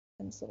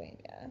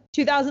 Pennsylvania,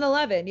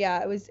 2011.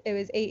 Yeah, it was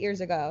 8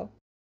 years ago.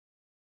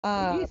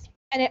 Um, Jeez.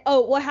 and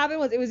what happened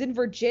was it was in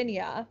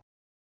Virginia.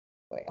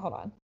 Wait, hold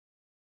on.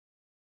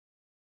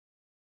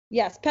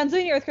 Yes,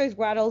 Pennsylvania earthquakes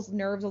rattles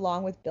nerves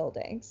along with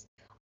buildings.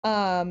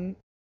 Um,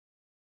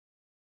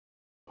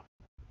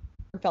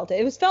 felt it.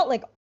 It was felt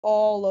like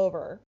all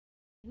over.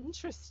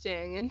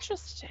 Interesting.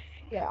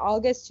 Yeah,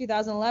 August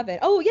 2011.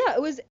 Oh yeah,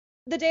 it was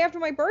the day after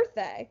my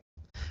birthday.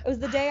 It was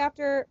the day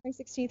after my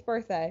 16th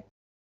birthday.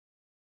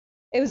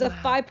 It was a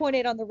Wow.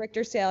 5.8 on the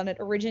Richter scale, and it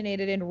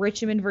originated in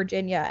Richmond,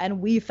 Virginia,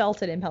 and we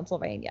felt it in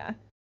Pennsylvania.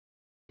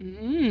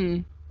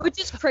 Mm. Which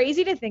is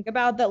crazy to think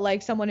about that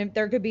like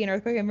there could be an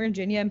earthquake in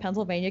Virginia and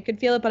Pennsylvania could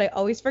feel it, but I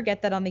always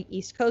forget that on the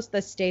East Coast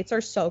the states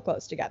are so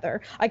close together.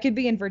 I could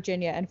be in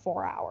Virginia in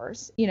 4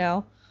 hours, you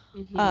know?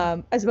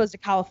 Mm-hmm. As opposed to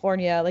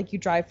California, like you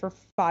drive for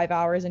 5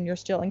 hours and you're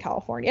still in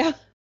California.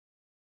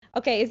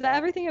 Okay, is that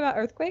everything about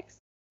earthquakes?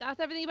 That's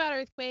everything about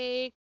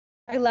earthquake.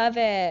 I love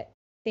it.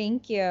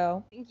 Thank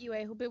you. Thank you.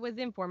 I hope it was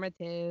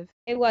informative.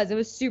 It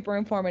was super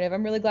informative.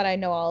 I'm really glad I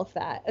know all of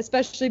that,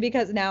 especially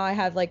because now I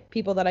have like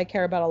people that I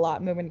care about a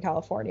lot moving to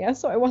California,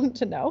 so I wanted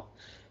to know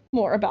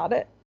more about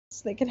it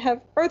so they can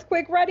have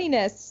earthquake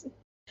readiness.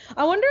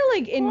 I wonder,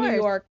 like in New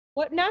York,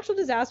 what natural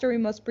disaster are we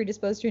most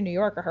predisposed to in New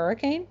York? A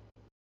hurricane?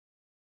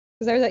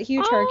 Because there was that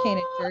huge hurricane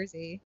in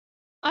Jersey.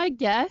 I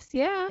guess,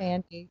 yeah.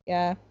 Sandy,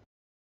 yeah.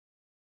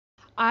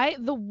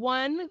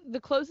 The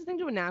closest thing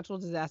to a natural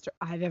disaster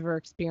I've ever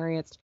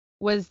experienced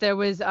was there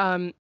was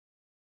when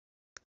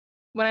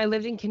I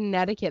lived in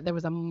Connecticut, there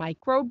was a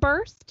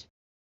microburst.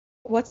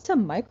 What's a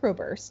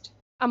microburst?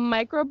 A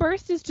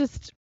microburst is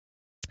just,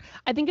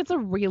 I think it's a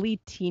really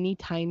teeny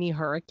tiny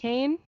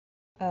hurricane.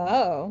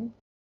 Oh.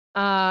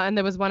 And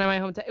there was one in my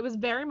hometown. It was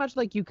very much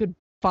like you could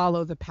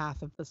follow the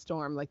path of the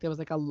storm. Like there was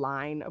like a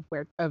line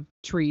of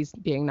trees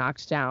being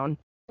knocked down.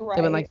 Right.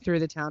 They went like through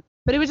the town.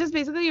 But it was just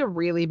basically a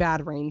really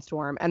bad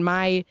rainstorm. And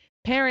my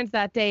parents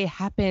that day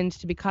happened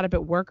to be caught up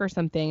at work or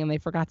something, and they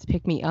forgot to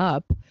pick me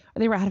up, or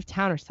they were out of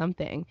town or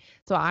something.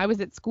 So I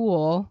was at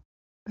school.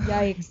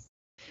 Yikes.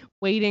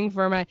 Waiting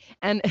for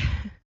and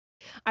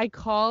I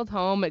called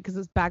home because it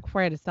was back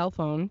before I had a cell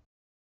phone.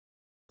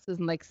 This was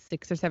in like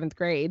 6th or 7th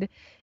grade.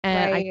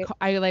 And Right.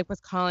 I like was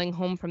calling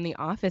home from the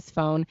office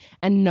phone,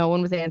 and no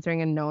one was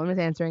answering, and no one was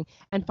answering.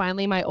 And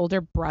finally my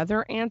older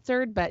brother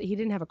answered, but he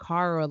didn't have a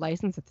car or a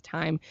license at the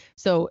time.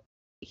 So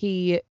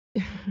he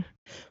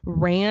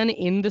ran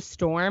in the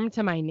storm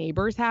to my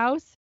neighbor's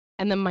house,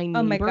 and then my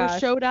Oh my neighbor gosh.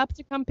 showed up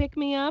to come pick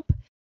me up.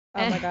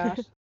 Oh my gosh.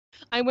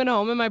 I went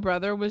home, and my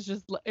brother was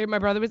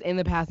in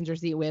the passenger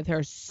seat with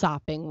her,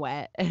 sopping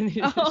wet. And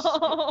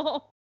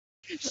Oh,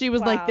 she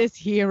was like, wow. this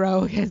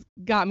hero has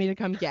got me to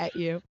come get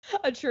you.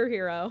 A true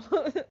hero.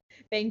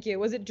 Thank you.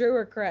 Was it Drew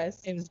or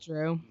Chris? It was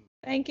Drew.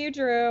 Thank you,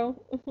 Drew,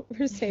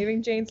 for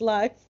saving Jane's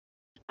life.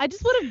 I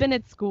just would have been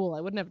at school.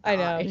 I wouldn't have I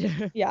died.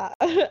 know. Yeah.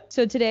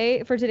 So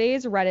for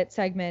today's Reddit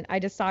segment, I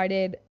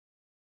decided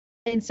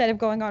instead of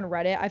going on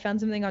Reddit, I found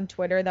something on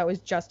Twitter that was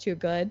just too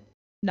good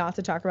not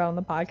to talk about on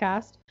the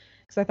podcast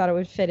because I thought it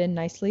would fit in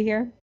nicely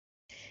here.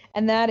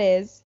 And that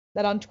is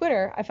that on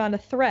Twitter, I found a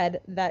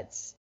thread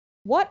that's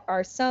what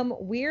are some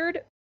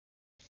weird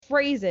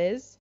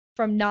phrases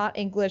from not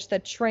English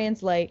that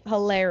translate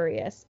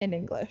hilarious in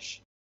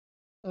English?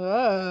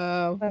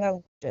 Oh.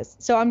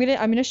 So I'm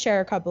gonna share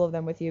a couple of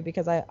them with you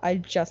because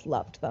I just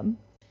loved them.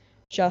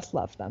 Just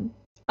loved them.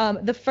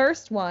 The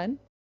first one,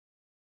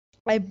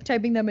 I'm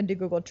typing them into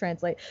Google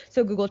Translate.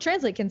 So Google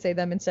Translate can say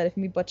them instead of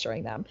me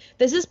butchering them.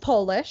 This is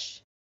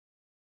Polish.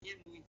 Nie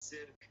mój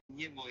cyrk,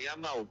 nie moja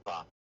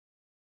małpa.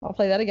 I'll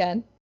play that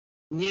again.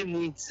 Nie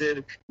mój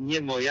cyrk, nie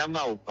moja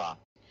małpa.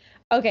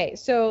 Okay,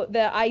 so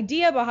the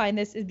idea behind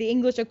this is the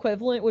English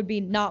equivalent would be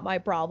not my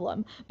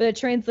problem, but it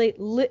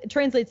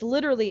translates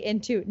literally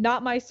into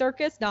not my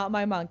circus, not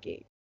my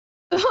monkey.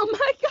 Oh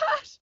my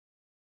gosh.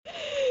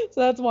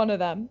 So that's one of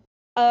them.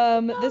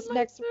 This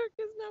next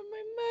circus, not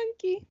my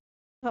monkey.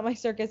 Not my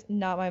circus,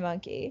 not my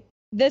monkey.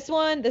 This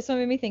one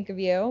made me think of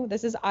you.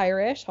 This is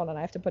Irish. Hold on,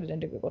 I have to put it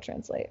into Google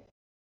Translate.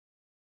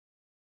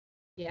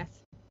 Yes.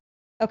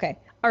 Okay.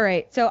 All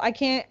right. So I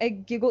can't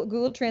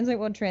Google Translate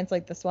won't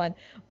translate this one,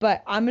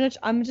 but I'm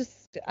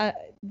just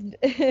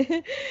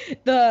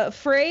the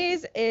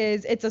phrase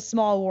is it's a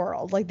small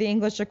world, like the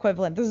English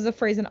equivalent. This is a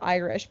phrase in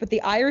Irish, but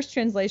the Irish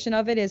translation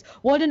of it is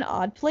what an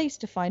odd place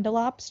to find a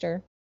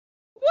lobster.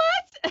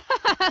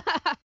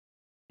 What?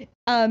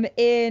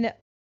 In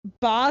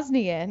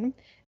Bosnian,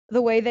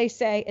 the way they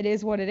say it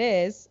is what it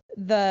is,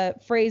 the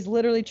phrase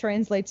literally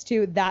translates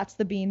to that's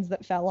the beans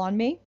that fell on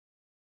me.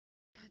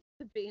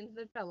 The beans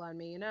that fell on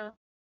me, you know.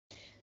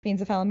 Beans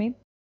that fell on me.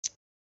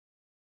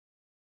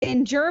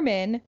 In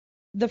German,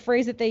 the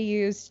phrase that they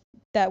use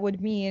that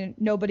would mean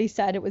nobody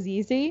said it was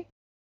easy.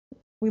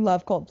 We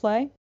love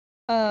Coldplay.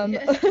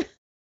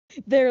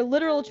 Their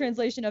literal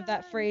translation of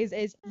that phrase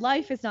is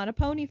life is not a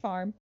pony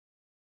farm.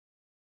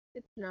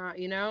 It's not,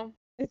 you know.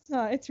 It's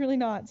not. It's really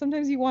not.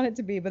 Sometimes you want it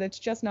to be, but it's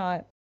just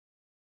not.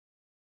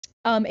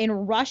 In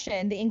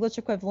Russian, the English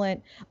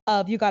equivalent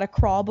of you gotta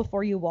crawl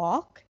before you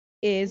walk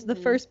is the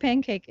first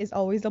pancake is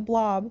always a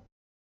blob.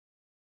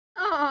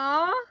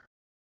 Aww.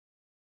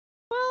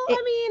 Well,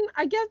 I mean,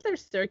 I guess they're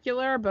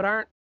circular,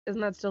 but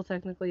isn't that still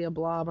technically a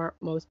blob? Aren't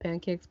most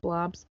pancakes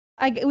blobs?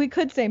 We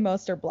could say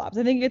most are blobs.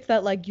 I think it's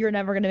that like you're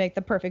never gonna make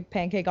the perfect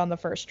pancake on the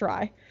first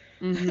try.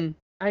 Mm-hmm.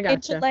 I In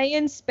gotcha.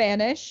 Chilean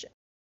Spanish,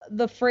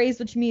 the phrase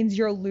which means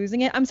you're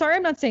losing it. I'm sorry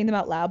I'm not saying them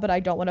out loud, but I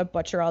don't want to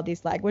butcher all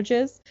these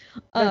languages.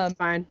 That's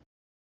fine.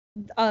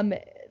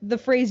 The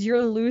phrase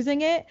you're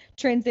losing it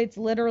translates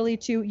literally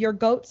to your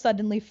goat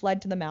suddenly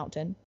fled to the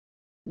mountain.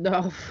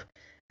 No,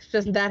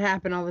 doesn't that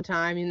happen all the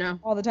time, you know?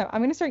 All the time.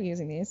 I'm gonna start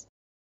using these.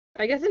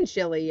 I guess in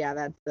Chile, yeah,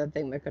 that's the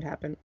thing that could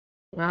happen.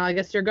 Well, I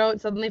guess your goat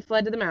suddenly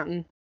fled to the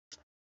mountain.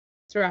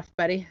 It's rough,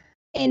 buddy.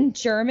 In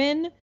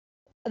German,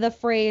 the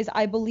phrase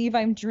I believe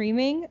I'm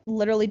dreaming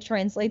literally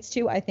translates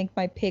to I think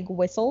my pig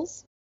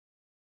whistles.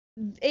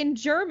 In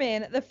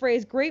German, the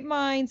phrase great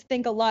minds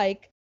think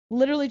alike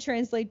literally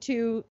translates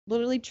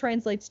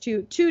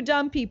to two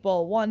dumb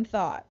people, one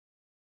thought.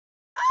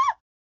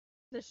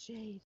 The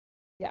shade.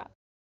 Yeah.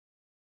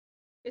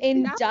 It's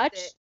In the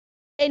opposite.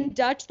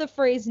 Dutch, the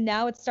phrase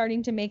now it's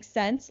starting to make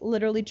sense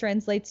literally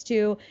translates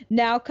to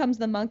now comes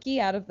the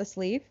monkey out of the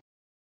sleeve.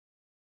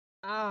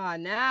 Ah,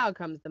 now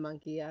comes the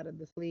monkey out of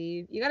the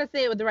sleeve. You gotta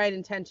say it with the right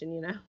intention,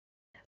 you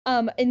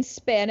know? In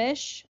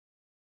Spanish,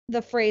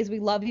 the phrase we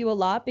love you a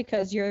lot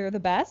because you're the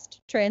best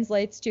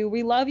translates to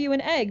we love you an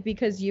egg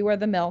because you are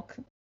the milk.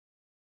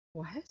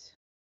 What?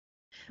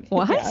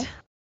 Yeah.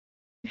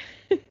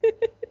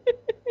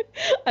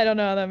 I don't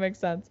know how that makes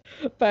sense,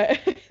 but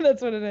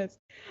that's what it is.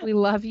 We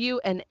love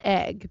you an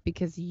egg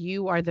because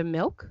you are the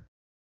milk?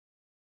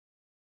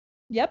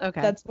 Yep,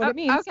 Okay. that's what it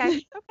means. Okay.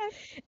 Okay.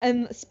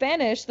 And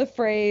Spanish, the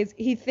phrase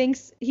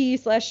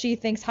he/she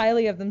thinks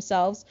highly of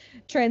themselves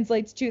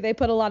translates to they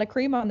put a lot of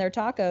cream on their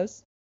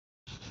tacos.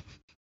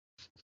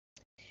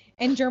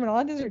 In German, a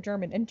lot of these are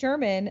German. In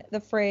German,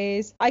 the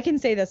phrase, I can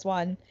say this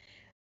one,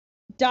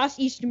 Das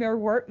ist mir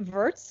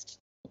Wurst.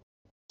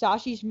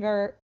 Das ist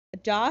mir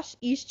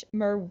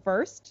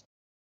Wurst,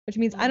 which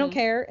means I don't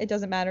care, it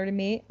doesn't matter to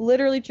me.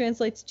 Literally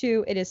translates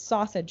to it is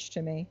sausage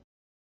to me.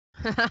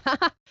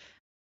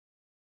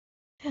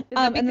 Is it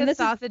And then because this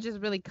sausage is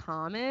really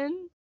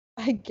common?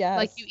 I guess.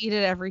 Like you eat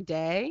it every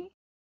day?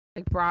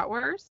 Like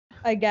bratwurst?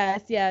 I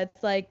guess, yeah,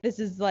 it's like this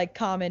is like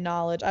common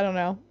knowledge. I don't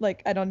know.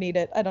 Like I don't need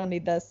it. I don't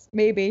need this.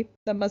 Maybe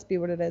that must be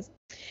what it is.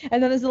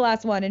 And then there's the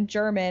last one in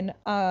German.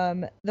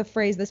 The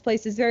phrase "this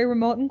place is very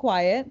remote and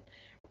quiet"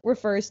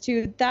 refers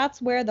to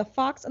that's where the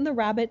fox and the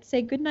rabbit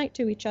say goodnight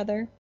to each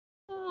other.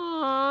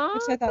 Aww,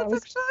 Which I thought that's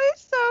was actually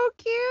so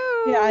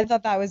cute. Yeah, I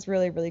thought that was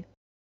really, really,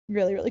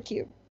 really, really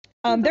cute.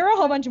 There are a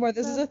whole bunch more.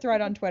 This is a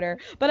thread on Twitter,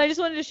 but I just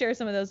wanted to share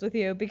some of those with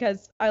you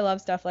because I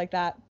love stuff like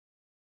that.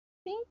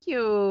 Thank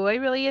you. I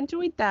really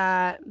enjoyed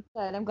that.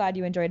 Good. I'm glad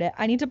you enjoyed it.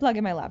 I need to plug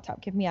in my laptop.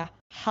 Give me a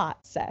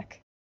hot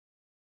sec.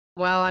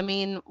 Well, I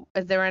mean,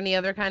 is there any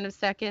other kind of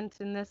second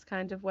in this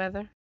kind of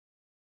weather?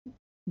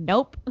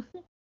 Nope.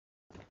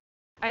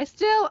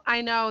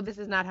 I know this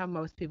is not how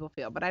most people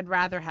feel, but I'd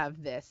rather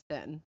have this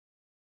than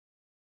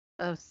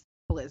a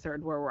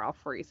blizzard where we're all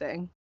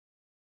freezing.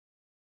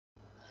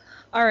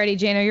 Alrighty,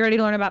 Jane, are you ready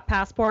to learn about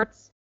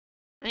passports?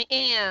 I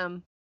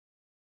am.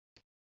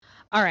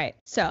 All right.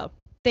 So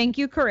thank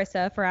you,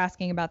 Carissa, for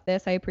asking about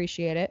this. I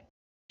appreciate it.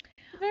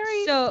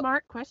 Very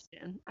smart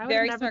question. I would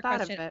have never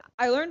thought of it.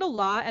 I learned a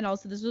lot, and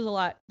also this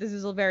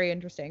is very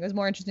interesting. It was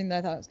more interesting than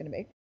I thought it was going to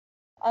be.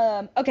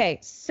 Okay,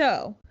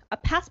 so a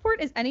passport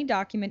is any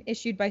document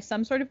issued by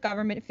some sort of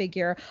government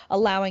figure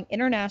allowing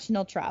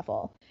international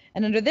travel.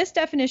 And under this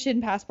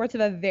definition, passports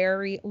have a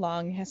very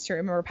long history.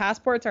 Remember,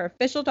 passports are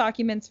official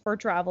documents for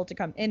travel to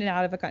come in and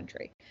out of a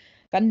country.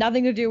 Got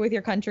nothing to do with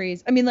your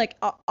countries. I mean, like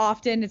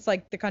often it's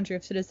like the country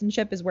of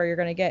citizenship is where you're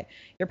going to get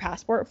your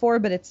passport for,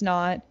 but it's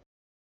not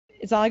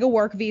like a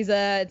work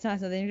visa. It's not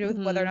something to do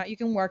with whether or not you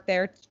can work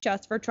there. It's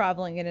just for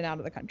traveling in and out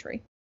of the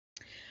country.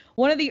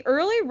 One of the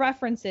early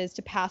references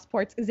to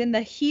passports is in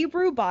the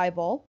Hebrew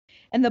Bible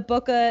and the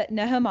book of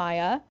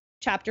Nehemiah,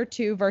 chapter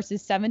 2,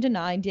 verses 7 to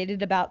 9,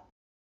 dated about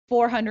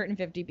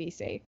 450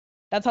 BC.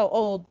 That's how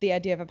old the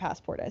idea of a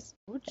passport is.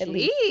 Oh, at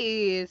least.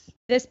 jeez.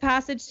 This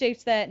passage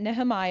states that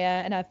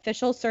Nehemiah, an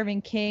official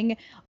serving King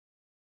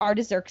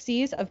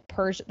Artaxerxes of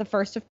Persia, the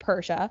first of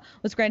Persia,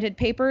 was granted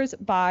papers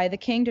by the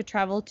king to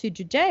travel to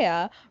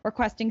Judea,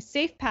 requesting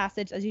safe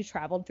passage as he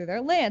traveled through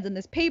their lands. And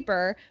this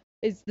paper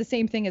is the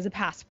same thing as a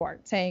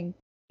passport, saying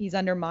he's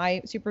under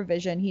my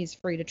supervision, he's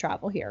free to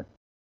travel here.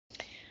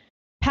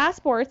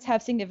 Passports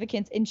have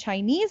significance in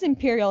Chinese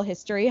imperial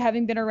history,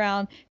 having been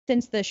around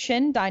since the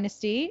Qin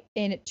dynasty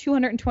in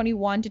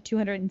 221 to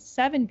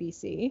 207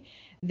 BC.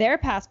 Their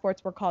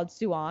passports were called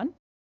Suan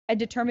and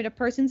determined a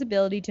person's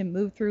ability to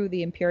move through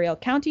the imperial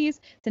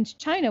counties, since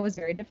China was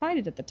very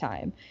divided at the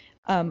time.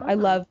 I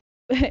love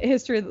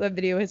history of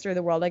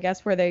the world, I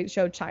guess, where they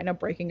show China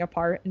breaking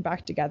apart and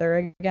back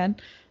together again.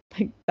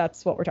 Like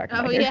that's what we're talking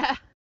about here. Oh yeah.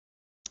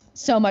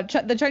 So much.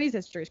 The Chinese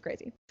history is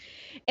crazy.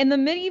 In the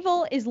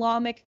medieval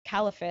Islamic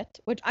Caliphate,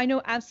 which I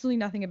know absolutely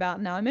nothing about,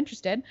 and now I'm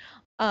interested,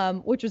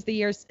 which was the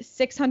years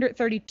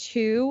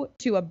 632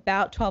 to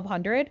about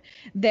 1200,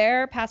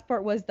 their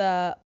passport was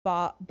the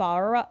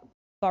Bara'a,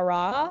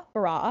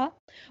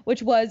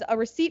 which was a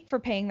receipt for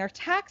paying their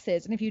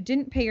taxes. And if you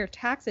didn't pay your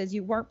taxes,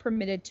 you weren't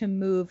permitted to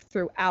move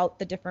throughout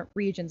the different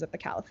regions of the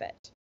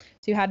Caliphate.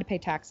 So you had to pay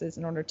taxes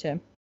in order to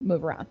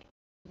move around.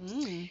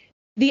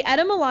 The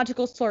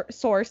etymological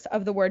source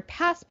of the word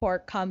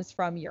passport comes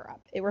from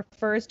Europe. It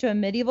refers to a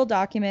medieval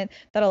document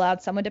that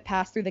allowed someone to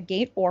pass through the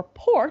gate or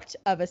port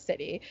of a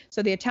city.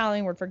 So the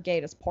Italian word for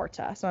gate is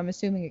porta. So I'm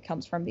assuming it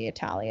comes from the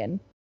Italian.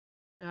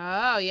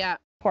 Oh, yeah.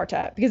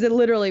 Porta, because it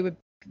literally would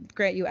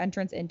grant you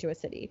entrance into a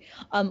city.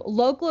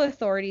 Local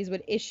authorities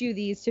would issue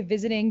these to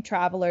visiting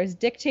travelers,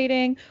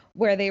 dictating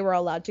where they were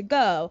allowed to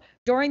go.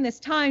 During this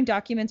time,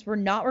 documents were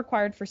not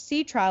required for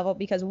sea travel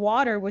because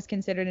water was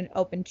considered an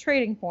open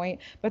trading point,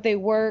 but they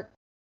were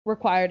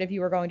required if you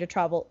were going to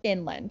travel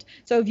inland.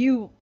 So if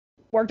you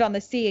worked on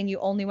the sea and you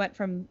only went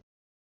from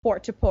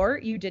port to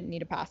port, you didn't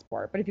need a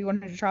passport. But if you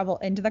wanted to travel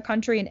into the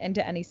country and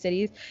into any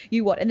cities,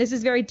 you would. And this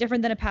is very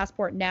different than a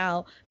passport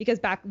now, because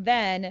back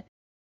then,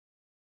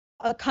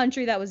 a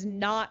country that was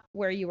not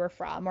where you were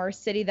from or a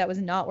city that was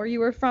not where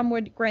you were from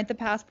would grant the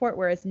passport,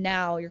 whereas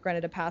now you're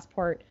granted a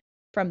passport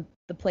from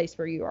the place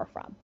where you are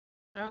from.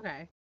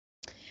 Okay.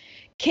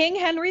 King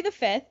Henry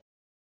V,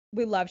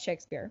 we love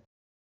Shakespeare,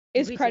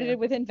 is credited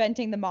with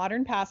inventing the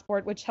modern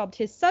passport, which helped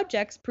his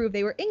subjects prove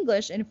they were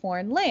English in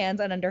foreign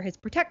lands and under his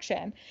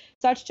protection.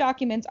 Such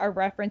documents are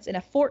referenced in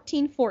a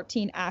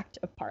 1414 Act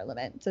of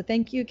Parliament. So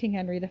thank you, King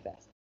Henry V.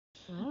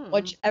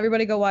 Which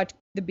everybody go watch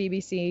the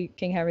BBC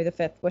King Henry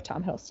V with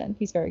Tom Hiddleston.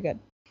 He's very good.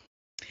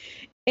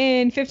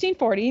 In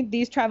 1540,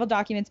 these travel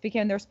documents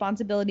became the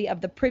responsibility of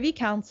the Privy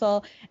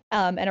Council,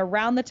 and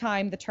around the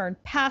time the term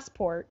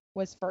passport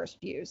was first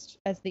used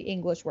as the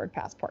English word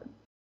passport.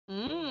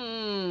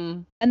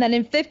 Mm. And then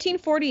in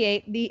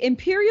 1548, the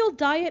Imperial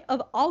Diet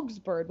of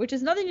Augsburg, which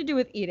has nothing to do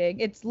with eating,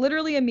 it's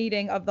literally a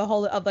meeting of the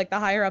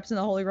higher ups in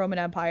the Holy Roman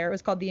Empire. It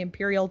was called the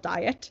Imperial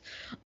Diet.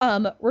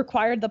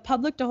 Required the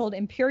public to hold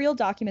imperial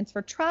documents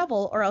for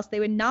travel, or else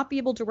they would not be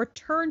able to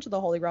return to the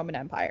Holy Roman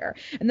Empire.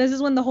 And this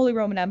is when the Holy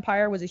Roman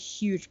Empire was a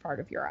huge part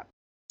of Europe.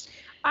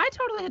 I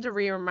totally had to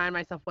remind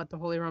myself what the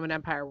Holy Roman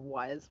Empire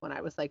was when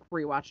I was like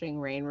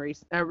rewatching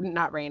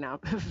not Reign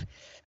up.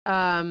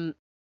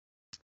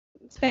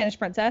 Spanish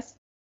Princess.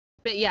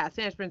 But yeah,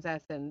 Spanish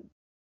Princess and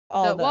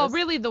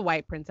really the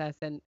White Princess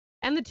and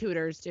the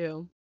Tudors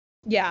too.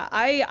 Yeah,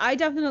 I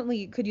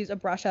definitely could use a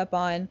brush up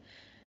on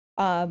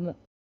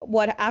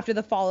what after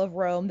the fall of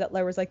Rome, that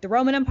there was like the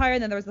Roman Empire,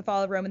 and then there was the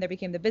fall of Rome, and there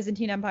became the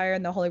Byzantine Empire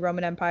and the Holy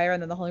Roman Empire,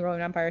 and then the Holy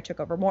Roman Empire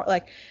took over more.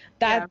 Like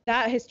that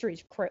history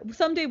is crazy.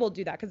 Someday we'll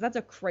do that because that's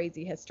a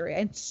crazy history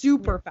and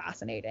super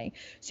fascinating.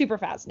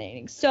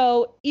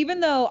 So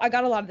even though I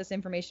got a lot of this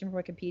information from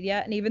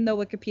Wikipedia, and even though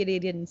Wikipedia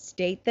didn't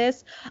state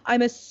this,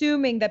 I'm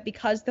assuming that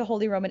because the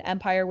Holy Roman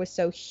Empire was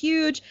so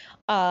huge,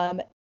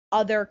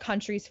 other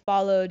countries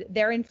followed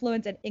their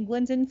influence and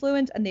England's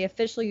influence, and the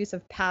official use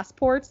of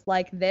passports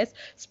like this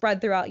spread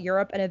throughout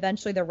Europe and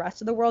eventually the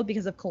rest of the world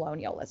because of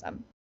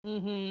colonialism.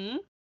 Mm-hmm.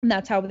 And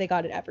that's how they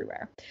got it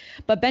everywhere.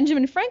 But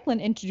Benjamin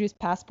Franklin introduced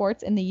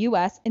passports in the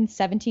U.S. in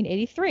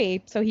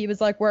 1783. So he was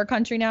like, we're a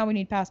country now, we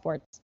need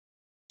passports.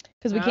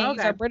 Because we can't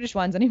use our British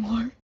ones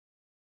anymore.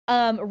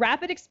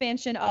 Rapid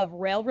expansion of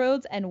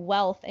railroads and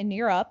wealth in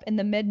Europe in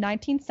the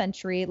mid-19th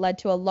century led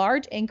to a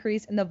large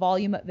increase in the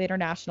volume of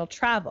international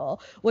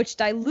travel, which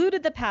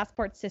diluted the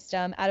passport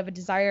system out of a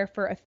desire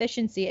for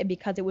efficiency and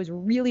because it was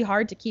really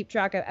hard to keep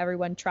track of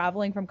everyone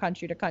traveling from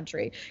country to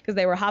country because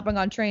they were hopping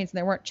on trains and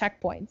there weren't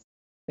checkpoints.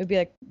 It would be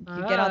like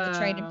you get on the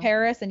train in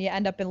Paris and you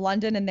end up in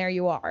London and there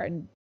you are.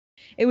 And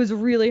it was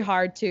really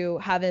hard to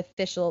have an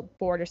official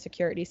border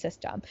security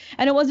system.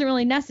 And it wasn't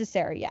really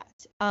necessary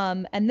yet.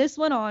 And this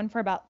went on for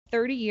about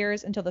 30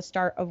 years until the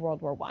start of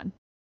World War I. And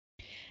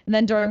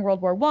then during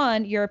World War I,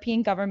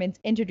 European governments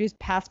introduced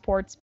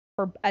passports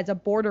as a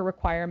border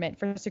requirement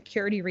for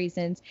security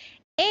reasons.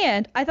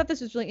 And I thought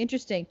this was really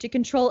interesting, to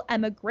control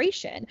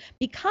emigration,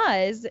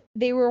 because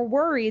they were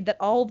worried that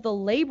all of the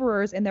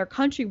laborers in their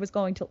country were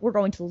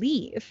going to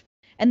leave.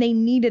 And they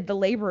needed the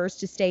laborers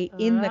to stay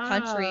in the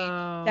country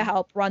to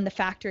help run the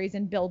factories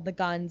and build the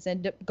guns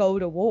and go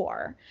to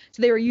war.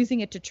 So they were using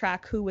it to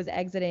track who was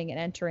exiting and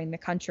entering the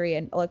country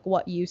and like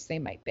what use they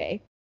might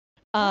be.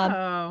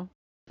 But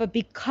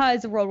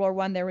because of World War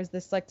I, there was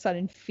this like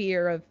sudden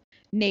fear of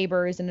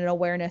neighbors and an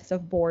awareness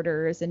of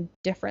borders and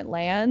different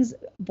lands.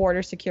 The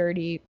border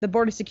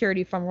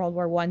security from World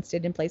War I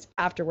stayed in place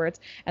afterwards,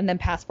 and then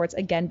passports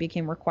again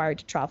became required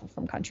to travel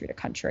from country to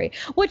country,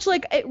 which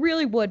like it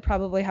really would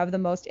probably have the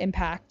most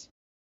impact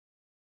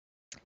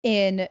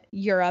in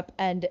Europe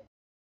and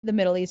the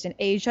Middle East and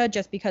Asia,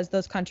 just because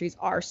those countries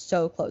are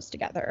so close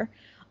together.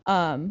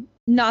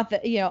 Not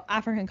that,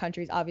 African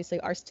countries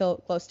obviously are still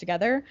close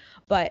together,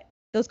 but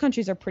those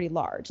countries are pretty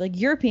large. Like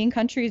European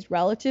countries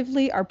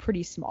relatively are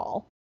pretty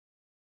small,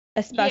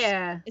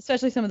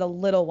 especially some of the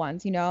little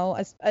ones,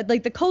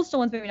 like the coastal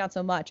ones, maybe not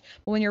so much,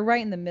 but when you're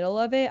right in the middle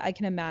of it, I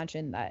can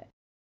imagine that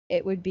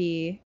it would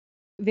be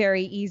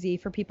very easy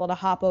for people to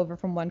hop over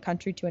from one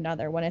country to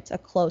another when it's a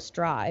close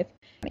drive.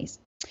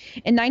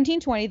 In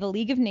 1920, the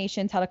League of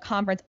Nations held a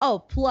conference.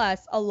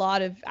 Plus a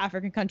lot of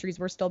African countries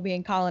were still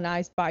being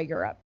colonized by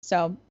Europe.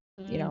 So,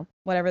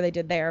 whatever they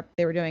did there,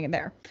 they were doing it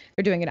there.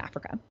 They're doing it in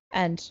Africa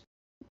and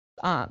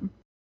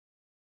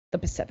the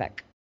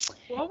Pacific.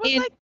 What was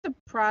like the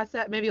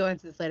process? Maybe you'll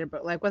answer this later,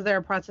 but like, was there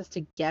a process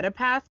to get a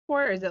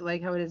passport? Or is it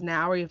like how it is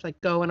now, where you have to like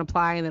go and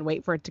apply and then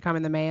wait for it to come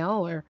in the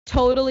mail? Or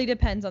totally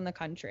depends on the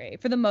country.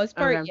 For the most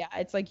part, yeah,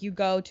 it's like you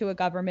go to a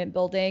government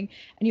building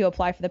and you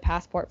apply for the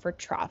passport for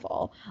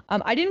travel.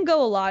 I didn't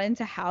go a lot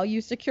into how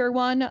you secure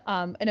one.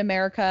 In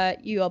America,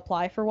 you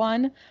apply for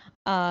one.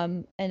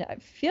 And I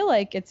feel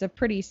like it's a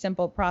pretty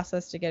simple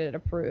process to get it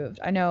approved.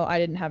 I know I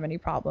didn't have any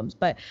problems,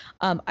 but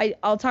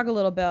I'll talk a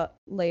little bit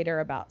later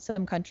about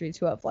some countries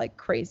who have like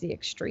crazy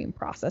extreme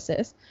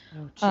processes.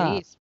 Oh,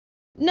 jeez.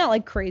 Not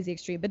like crazy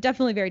extreme, but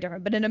definitely very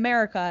different. But in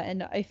America,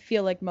 and I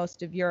feel like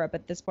most of Europe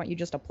at this point, you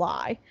just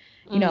apply.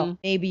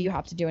 Maybe you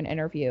have to do an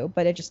interview,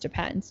 but it just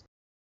depends.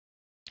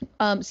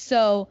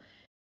 So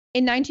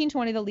in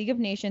 1920, the League of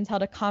Nations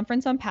held a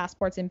conference on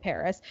passports in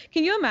Paris.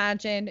 Can you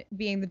imagine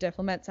being the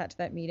diplomat sat to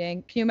that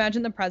meeting? Can you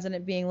imagine the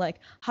president being like,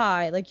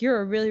 hi, like,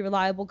 you're a really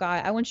reliable guy.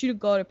 I want you to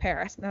go to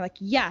Paris. And they're like,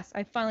 yes,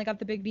 I finally got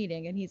the big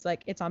meeting. And he's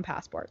like, it's on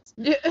passports.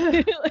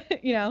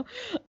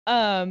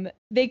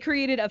 They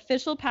created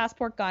official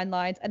passport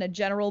guidelines and a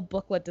general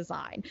booklet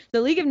design.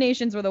 The League of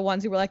Nations were the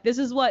ones who were like, this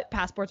is what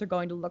passports are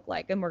going to look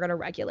like, and we're going to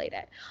regulate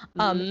it.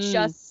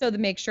 Just so to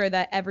make sure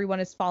that everyone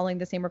is following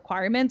the same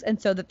requirements, and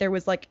so that there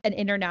was like an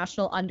international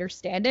international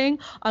understanding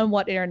on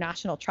what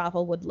international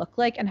travel would look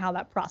like and how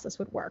that process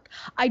would work.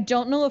 I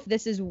don't know if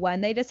this is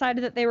when they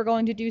decided that they were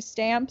going to do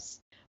stamps,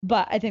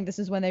 but I think this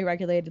is when they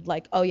regulated,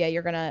 like, oh yeah,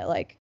 you're gonna,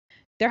 like,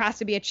 there has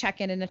to be a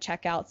check-in and a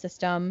check-out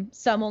system.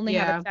 Some only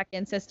have a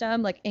check-in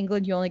system. Like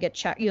England, you only get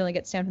stamped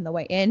on the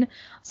way in.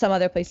 Some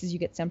other places you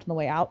get stamped on the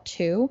way out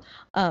too.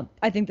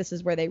 I think this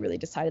is where they really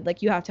decided,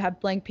 like, you have to have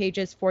blank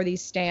pages for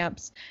these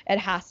stamps.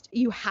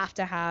 You have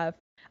to have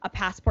a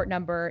passport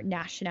number,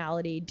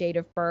 nationality, date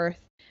of birth.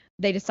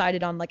 They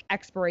decided on like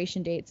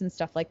expiration dates and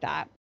stuff like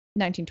that.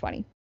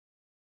 1920.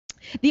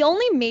 The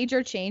only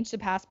major change to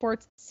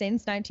passports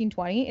since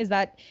 1920 is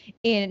that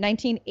in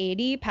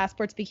 1980,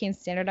 passports became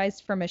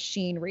standardized for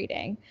machine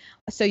reading,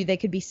 so they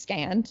could be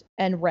scanned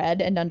and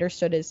read and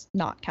understood as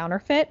not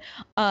counterfeit.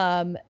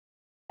 And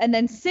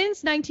then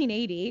since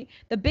 1980,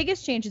 the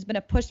biggest change has been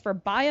a push for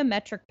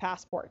biometric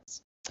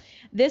passports.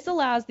 This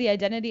allows the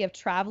identity of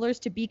travelers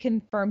to be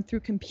confirmed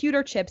through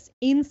computer chips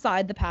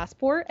inside the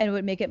passport, and it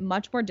would make it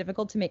much more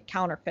difficult to make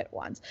counterfeit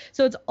ones.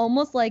 So it's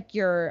almost like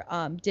your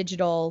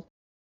digital,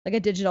 like a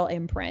digital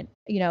imprint,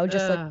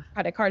 just like a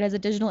credit card has a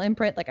digital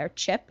imprint, like a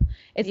chip.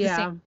 It's the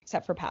same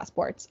except for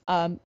passports,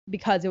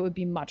 because it would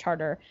be much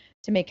harder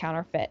to make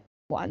counterfeit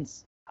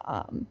ones,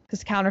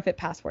 because counterfeit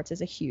passports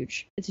is a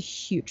huge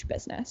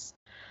business.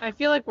 I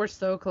feel like we're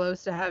so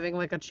close to having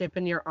like a chip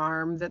in your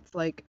arm that's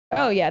like,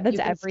 oh yeah, that's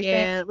everything.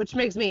 Scan, which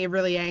makes me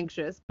really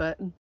anxious, but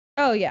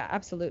oh yeah,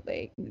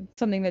 absolutely.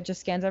 Something that just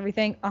scans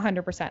everything,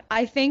 100%.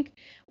 I think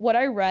what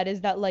I read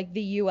is that like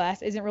the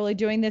US isn't really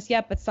doing this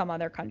yet, but some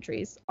other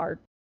countries are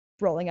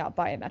rolling out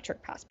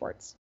biometric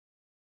passports.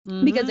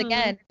 Because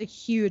again, it's a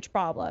huge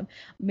problem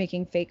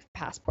making fake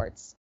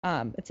passports.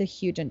 It's a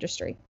huge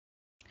industry.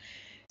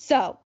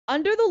 So,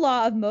 under the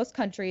law of most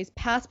countries,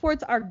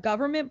 passports are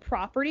government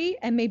property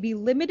and may be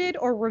limited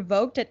or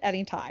revoked at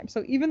any time.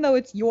 So even though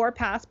it's your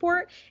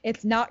passport,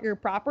 it's not your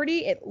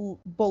property. It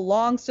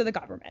belongs to the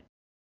government.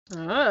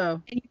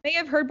 Oh. And you may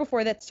have heard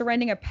before that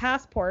surrendering a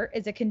passport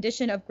is a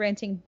condition of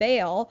granting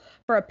bail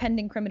for a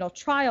pending criminal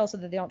trial so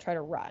that they don't try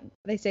to run.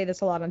 They say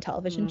this a lot on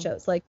television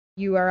shows, like,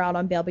 you are out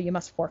on bail, but you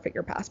must forfeit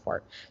your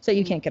passport so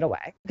you can't get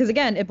away. Because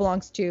again, it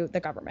belongs to the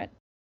government.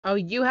 Oh,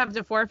 you have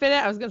to forfeit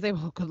it? I was going to say,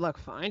 well, good luck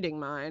finding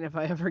mine if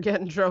I ever get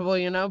in trouble,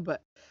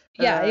 but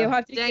yeah, you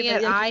have to. Dang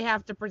it, I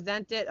have to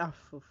present it. Oh,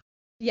 oof.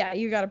 Yeah,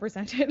 you got to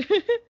present it.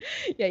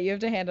 Yeah, you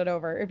have to hand it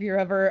over if you're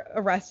ever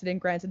arrested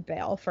and granted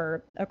bail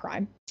for a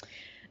crime.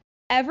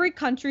 Every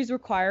country's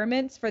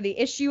requirements for the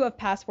issue of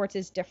passports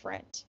is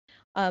different.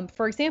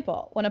 For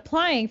example, when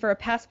applying for a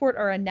passport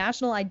or a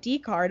national ID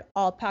card,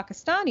 all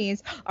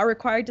Pakistanis are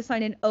required to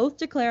sign an oath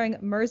declaring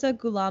Mirza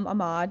Ghulam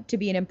Ahmad to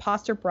be an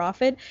imposter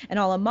prophet and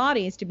all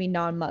Ahmadis to be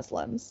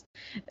non-Muslims.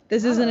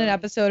 This isn't an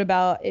episode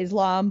about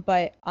Islam,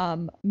 but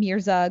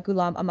Mirza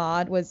Ghulam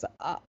Ahmad was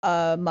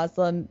a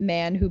Muslim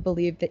man who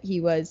believed that he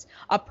was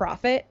a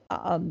prophet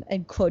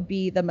and could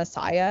be the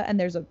Messiah. And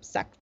there's a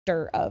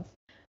sector of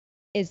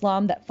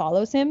Islam that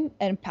follows him,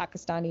 and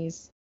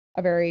Pakistanis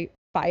are very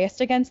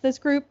biased against this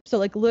group. So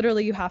like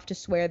literally you have to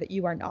swear that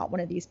you are not one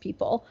of these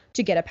people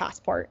to get a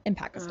passport in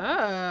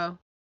Pakistan.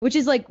 Which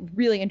is like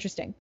really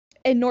interesting.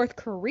 In North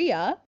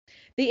Korea,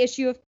 the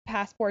issue of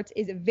passports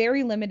is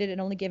very limited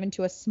and only given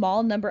to a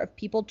small number of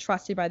people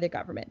trusted by the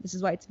government. This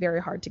is why it's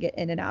very hard to get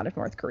in and out of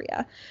North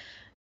Korea.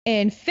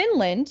 In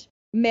Finland,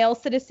 male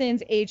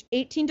citizens age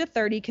 18 to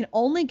 30 can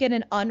only get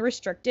an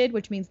unrestricted,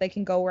 which means they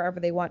can go wherever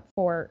they want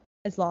for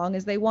as long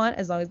as they want,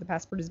 as long as the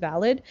passport is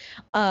valid,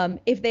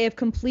 if they have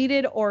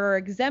completed or are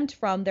exempt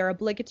from their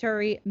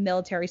obligatory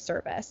military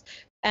service.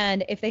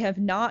 And if they have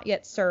not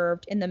yet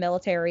served in the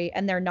military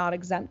and they're not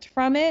exempt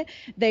from it,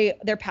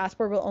 their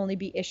passport will only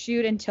be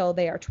issued until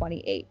they are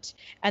 28.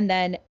 And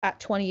then at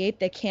 28,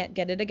 they can't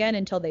get it again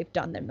until they've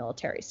done their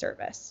military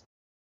service.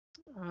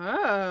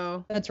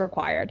 Oh. That's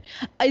required.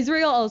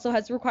 Israel also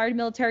has required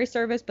military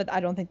service, but I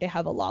don't think they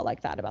have a law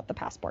like that about the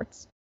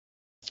passports.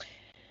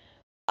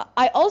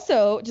 I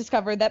also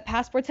discovered that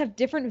passports have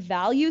different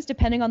values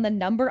depending on the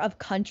number of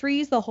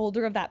countries the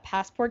holder of that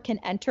passport can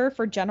enter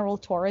for general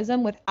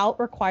tourism without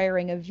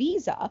requiring a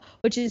visa,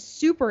 which is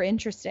super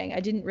interesting. I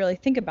didn't really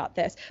think about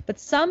this, but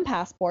some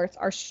passports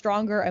are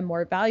stronger and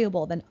more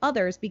valuable than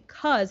others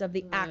because of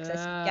the access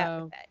you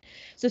get with it.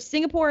 So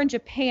Singapore and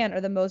Japan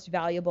are the most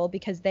valuable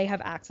because they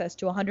have access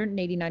to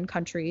 189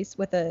 countries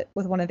with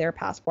one of their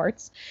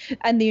passports.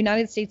 And the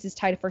United States is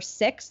tied for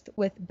 6th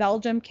with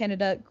Belgium,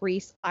 Canada,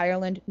 Greece,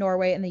 Ireland,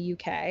 Norway, and the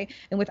UK.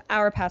 And with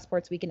our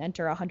passports, we can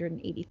enter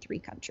 183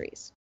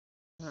 countries.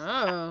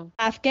 Oh.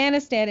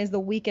 Afghanistan is the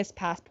weakest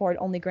passport,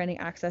 only granting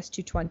access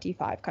to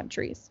 25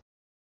 countries.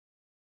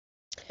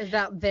 Is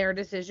that their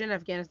decision,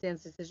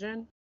 Afghanistan's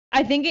decision?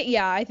 I think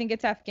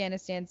it's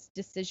Afghanistan's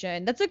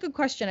decision. That's a good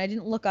question. I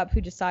didn't look up who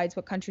decides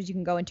what countries you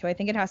can go into. I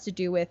think it has to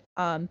do with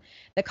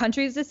the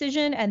country's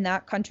decision and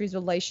that country's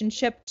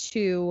relationship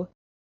to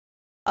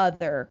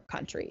other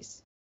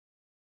countries.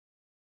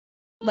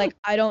 Like,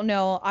 I don't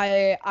know.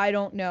 I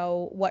don't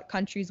know what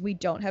countries we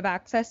don't have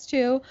access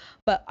to,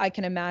 but I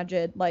can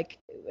imagine, like,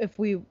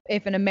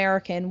 if an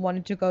American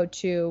wanted to go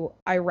to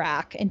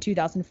Iraq in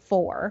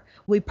 2004,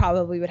 we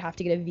probably would have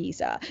to get a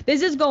visa.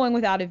 This is going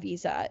without a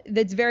visa.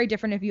 That's very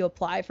different if you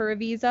apply for a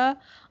visa.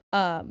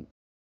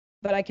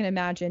 But I can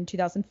imagine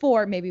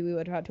 2004, maybe we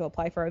would have had to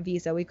apply for a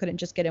visa. We couldn't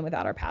just get in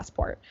without our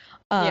passport,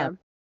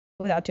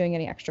 without doing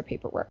any extra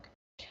paperwork.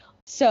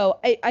 So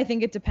I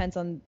think it depends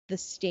on the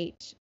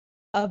state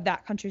of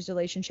that country's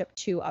relationship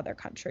to other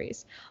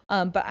countries.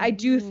 But I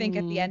do think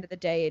at the end of the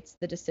day, it's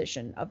the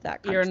decision of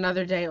that country. You're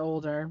another day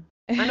older.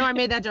 I know I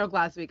made that joke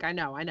last week. I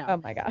know. Oh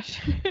my gosh.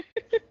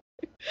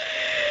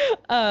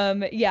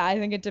 Yeah, I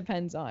think it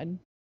depends on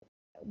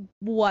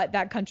what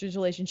that country's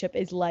relationship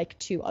is like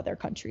to other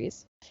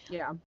countries.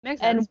 Yeah,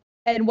 makes sense.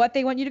 And what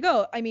they want you to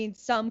go. I mean,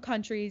 some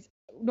countries,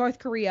 North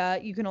Korea,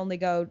 you can only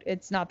go,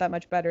 it's not that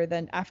much better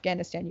than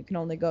Afghanistan. You can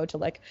only go to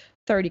like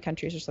 30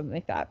 countries or something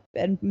like that.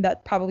 And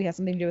that probably has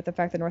something to do with the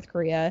fact that North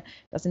Korea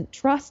doesn't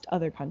trust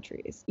other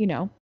countries, you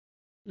know?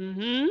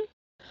 Mm-hmm.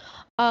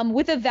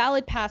 With a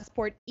valid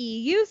passport,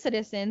 EU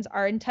citizens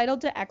are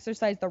entitled to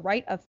exercise the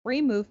right of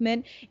free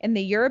movement in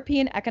the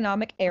European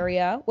Economic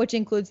Area, which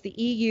includes the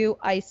EU,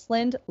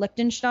 Iceland,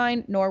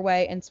 Liechtenstein,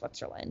 Norway, and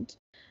Switzerland.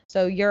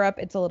 So Europe,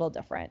 it's a little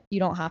different. You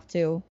don't have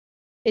to.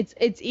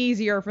 It's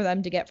easier for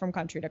them to get from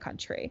country to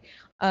country.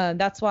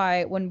 That's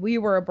why when we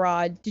were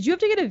abroad, did you have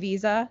to get a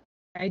visa?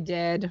 I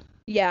did.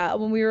 Yeah,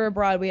 when we were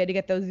abroad, we had to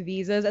get those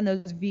visas, and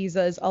those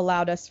visas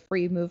allowed us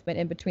free movement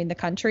in between the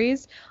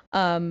countries.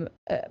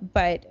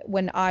 But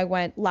when I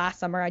went last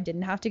summer, I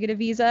didn't have to get a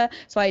visa,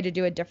 so I had to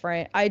do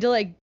I had to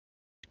like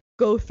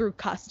go through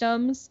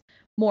customs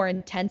more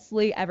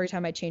intensely every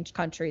time I changed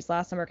countries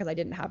last summer because I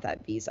didn't have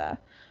that visa.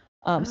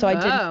 So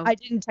I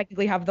didn't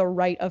technically have the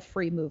right of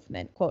free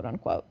movement, quote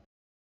unquote.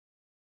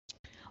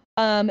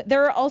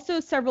 There are also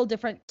several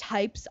different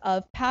types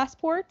of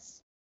passports.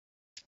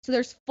 So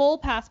there's full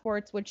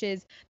passports, which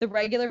is the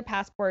regular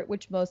passport,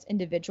 which most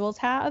individuals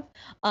have.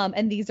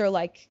 And these are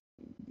like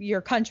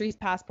your country's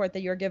passport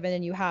that you're given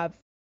and you have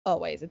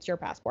always. It's your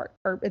passport,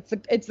 or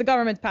it's the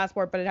government's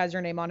passport, but it has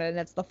your name on it and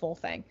it's the full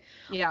thing.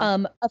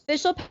 Yeah.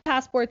 Official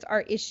passports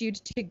are issued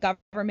to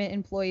government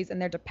employees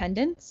and their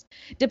dependents.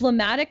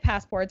 Diplomatic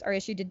passports are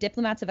issued to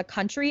diplomats of a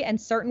country, and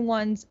certain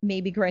ones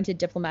may be granted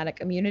diplomatic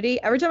immunity.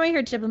 Every time I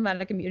hear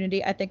diplomatic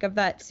immunity, I think of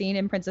that scene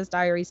in Princess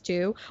Diaries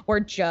 2 where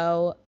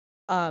Joe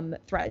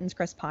threatens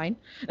Chris Pine.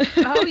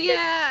 Oh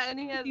yeah, and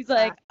he's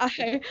like,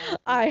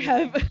 I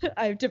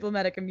have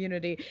diplomatic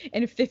immunity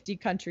in 50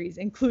 countries,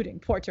 including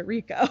Puerto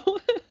Rico.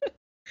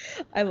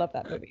 I love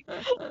that movie.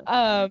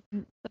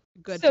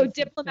 Good. So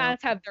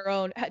diplomats have their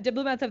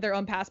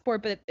own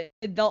passport, but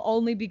they'll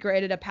only be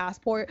granted a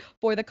passport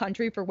for the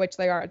country for which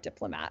they are a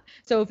diplomat.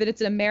 So if it's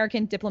an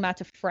American diplomat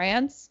to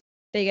France,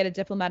 they get a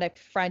diplomatic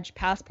French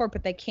passport,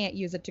 but they can't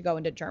use it to go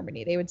into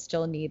Germany. They would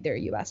still need their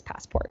US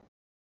passport.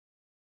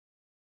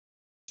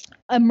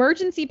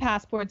 Emergency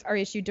passports are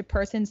issued to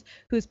persons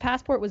whose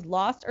passport was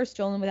lost or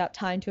stolen without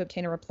time to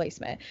obtain a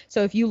replacement.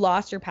 So if you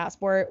lost your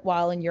passport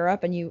while in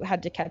Europe and you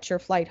had to catch your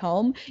flight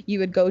home, you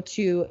would go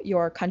to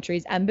your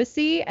country's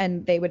embassy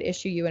and they would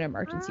issue you an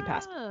emergency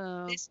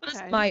passport. This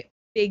was my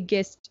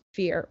biggest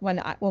fear when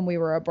we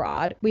were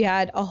abroad. We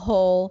had a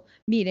whole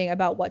meeting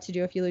about what to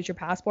do if you lose your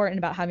passport and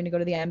about having to go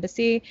to the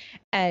embassy.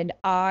 And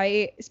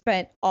I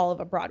spent all of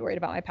abroad worried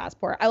about my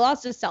passport. I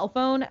lost a cell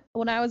phone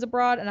when I was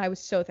abroad, and I was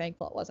so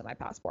thankful it wasn't my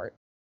passport.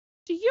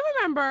 Do you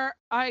remember,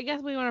 I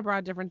guess we went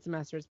abroad different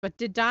semesters, but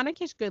did Donna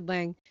Kish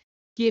Goodling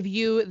give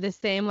you the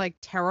same like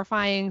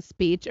terrifying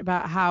speech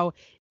about how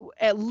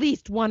at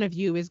least one of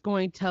you is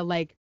going to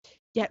like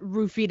get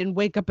roofied and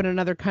wake up in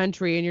another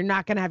country and you're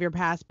not going to have your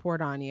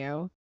passport on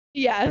you?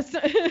 Yes.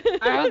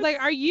 I was like,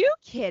 are you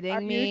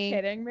kidding me? Are you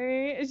kidding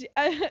me?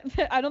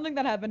 I don't think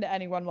that happened to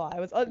anyone while I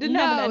was. It didn't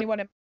happen to anyone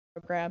in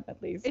my program,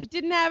 at least. It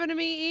didn't happen to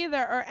me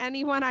either, or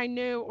anyone I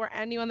knew, or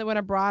anyone that went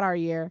abroad our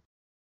year.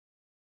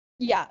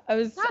 Yeah, I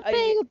was not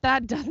saying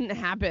that doesn't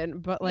happen,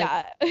 but like,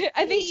 yeah,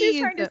 I think she was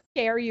trying to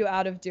scare you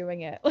out of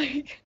doing it,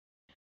 like.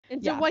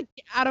 Into what?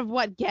 Out of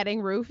what?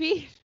 Getting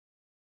roofied?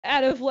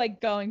 Out of like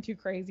going too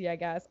crazy, I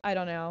guess. I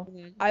don't know.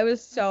 I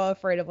was so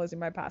afraid of losing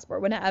my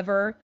passport.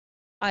 Whenever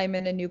I'm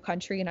in a new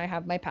country and I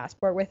have my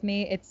passport with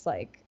me, it's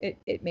like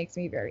it makes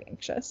me very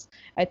anxious.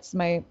 It's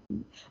my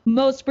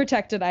most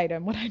protected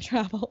item when I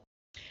travel.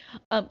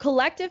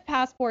 Collective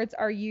passports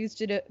are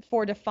used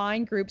for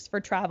defined groups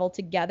for travel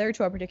together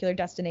to a particular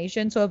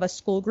destination. So if a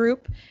school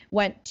group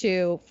went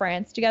to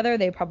France together,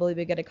 they probably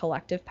would get a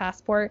collective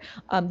passport.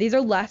 These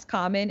are less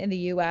common in the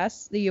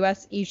US. The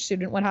US, each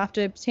student would have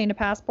to obtain a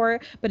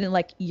passport. But in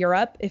like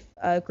Europe, if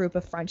a group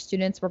of French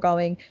students were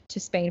going to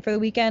Spain for the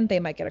weekend,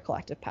 they might get a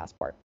collective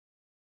passport.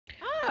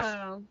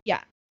 Oh.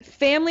 Yeah.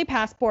 Family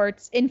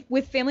passports.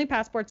 With family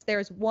passports,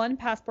 there's one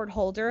passport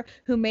holder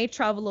who may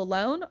travel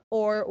alone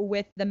or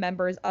with the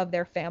members of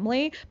their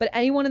family. But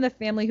anyone in the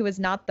family who is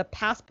not the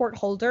passport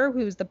holder,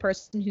 who's the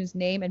person whose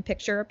name and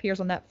picture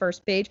appears on that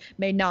first page,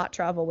 may not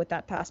travel with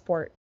that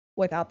passport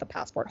without the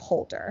passport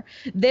holder.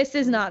 This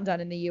is not done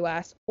in the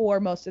US or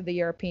most of the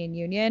European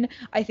Union.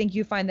 I think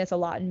you find this a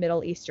lot in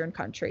Middle Eastern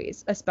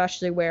countries,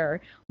 especially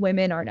where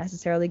women aren't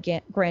necessarily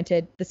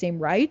granted the same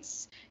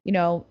rights,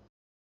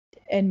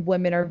 and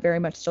women are very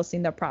much still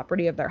seen the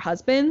property of their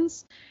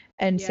husbands,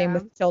 and same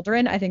with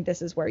children. I think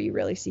this is where you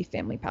really see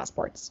family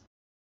passports.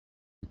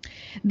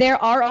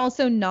 There are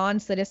also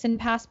non-citizen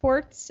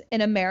passports. In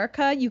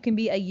America, you can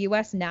be a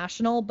U.S.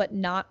 national, but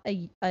not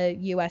a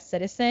U.S.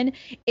 citizen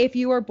if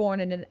you were born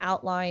in an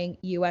outlying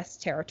U.S.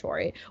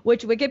 territory,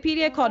 which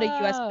Wikipedia called a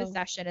U.S.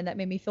 possession, and that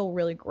made me feel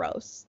really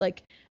gross,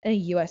 like a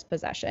U.S.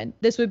 possession.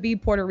 This would be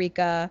Puerto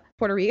Rico. It's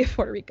Puerto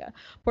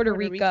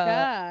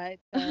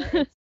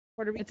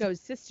Rico's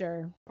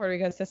sister. Puerto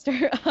Rico's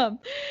sister.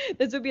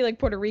 This would be like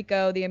Puerto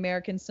Rico, the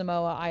American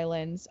Samoa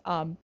Islands,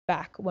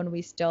 back when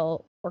we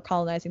still were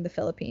colonizing the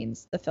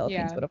Philippines. The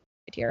Philippines would have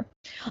played here.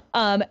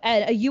 And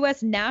a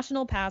U.S.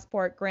 national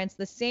passport grants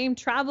the same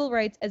travel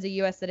rights as a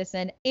U.S.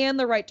 citizen and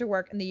the right to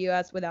work in the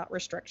U.S. without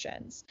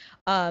restrictions.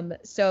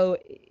 So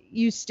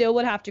you still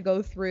would have to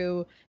go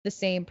through the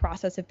same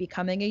process of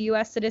becoming a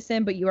U.S.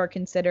 citizen, but you are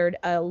considered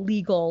a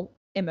legal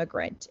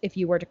immigrant if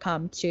you were to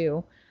come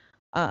to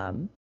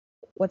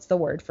what's the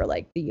word for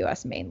like the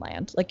U.S.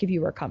 mainland? Like if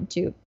you were come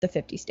to the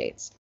 50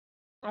 states.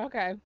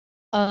 Okay.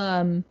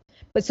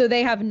 But so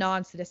they have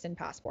non-citizen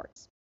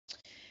passports.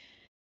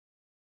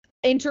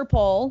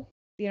 Interpol,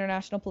 the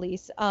international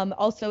police,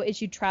 also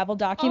issued travel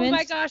documents. Oh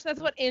my gosh, that's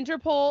what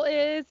Interpol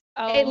is.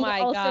 Oh my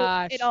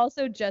gosh. It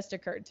also just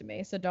occurred to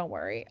me, so don't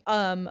worry.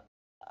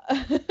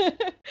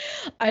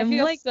 I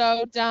feel like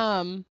so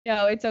dumb.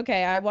 No, it's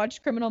okay. I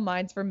watched Criminal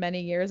Minds for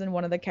many years, and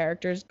one of the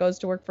characters goes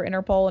to work for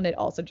Interpol, and it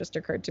also just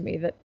occurred to me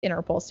that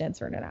Interpol stands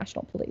for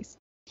International Police.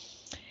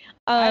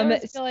 I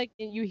always feel like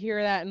you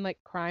hear that in like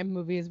crime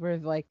movies where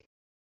like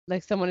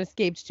someone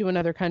escaped to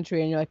another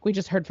country, and you're like, we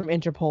just heard from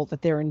Interpol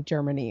that they're in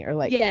Germany, or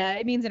like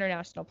it means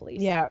International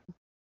Police. Yeah.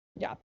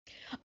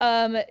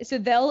 So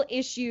they'll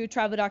issue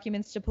travel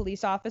documents to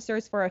police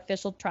officers for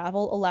official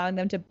travel, allowing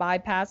them to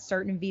bypass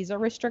certain visa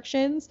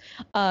restrictions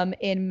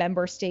in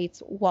member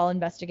states while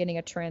investigating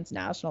a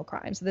transnational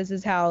crime. So this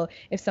is how,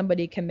 if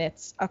somebody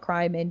commits a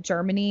crime in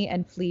Germany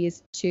and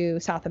flees to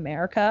South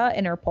America,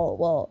 Interpol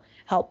will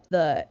help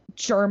the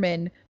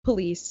German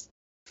police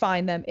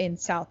find them in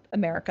South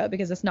America,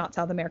 because it's not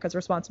South America's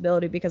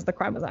responsibility because the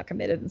crime was not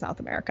committed in South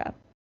America.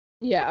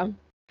 Yeah.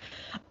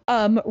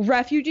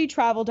 Refugee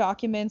travel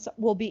documents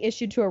will be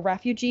issued to a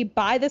refugee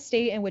by the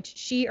state in which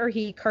she or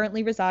he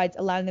currently resides,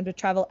 allowing them to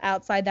travel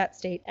outside that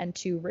state and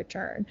to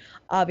return.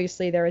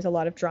 Obviously, there is a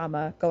lot of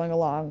drama going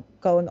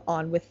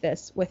on with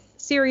this, with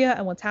Syria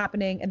and what's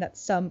happening, and that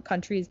some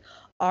countries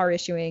are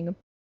issuing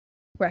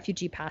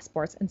refugee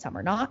passports and some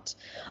are not.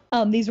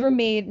 These were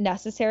made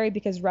necessary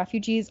because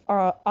refugees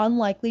are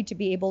unlikely to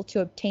be able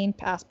to obtain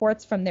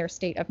passports from their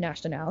state of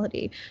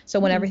nationality. So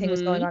when everything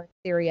was going on in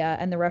Syria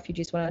and the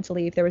refugees wanted to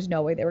leave, there was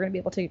no way they were going to be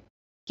able to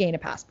gain a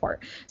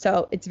passport.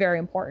 So it's very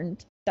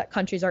important that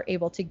countries are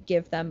able to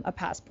give them a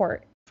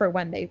passport for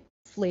when they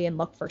flee and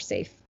look for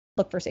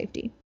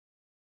safety.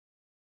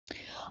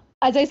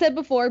 As I said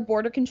before,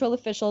 border control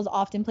officials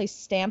often place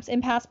stamps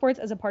in passports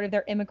as a part of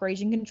their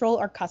immigration control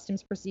or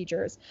customs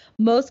procedures.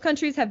 Most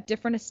countries have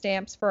different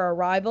stamps for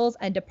arrivals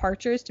and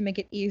departures to make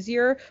it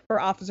easier for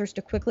officers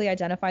to quickly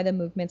identify the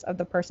movements of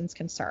the persons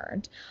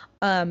concerned.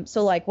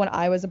 So like when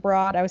I was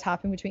abroad, I was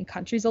hopping between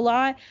countries a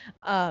lot,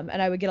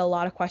 and I would get a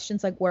lot of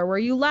questions like, where were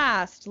you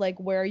last? Like,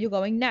 where are you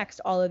going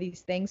next? All of these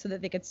things, so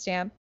that they could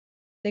stamp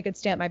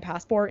my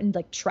passport and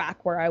like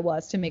track where I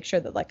was to make sure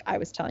that like I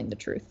was telling the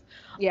truth.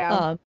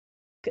 Yeah.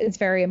 It's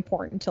very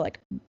important to like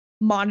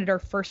monitor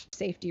for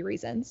safety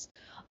reasons,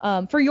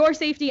 for your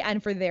safety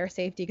and for their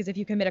safety, because if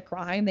you commit a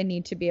crime, they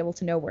need to be able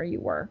to know where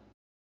you were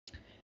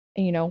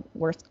and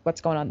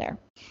what's going on there.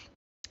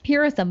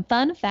 Here are some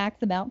fun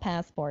facts about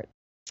passports.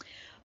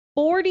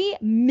 40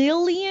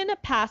 million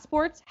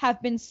passports have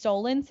been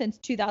stolen since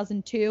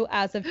 2002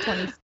 as of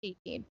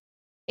 2018.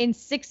 In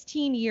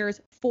 16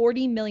 years,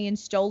 40 million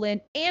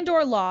stolen and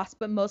or lost,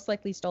 but most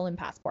likely stolen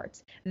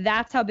passports.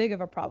 That's how big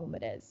of a problem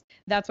it is.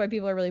 That's why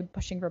people are really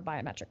pushing for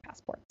biometric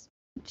passports.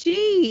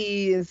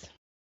 Jeez.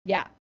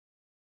 Yeah.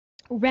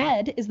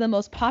 Red is the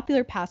most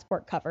popular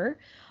passport cover,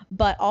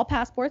 but all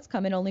passports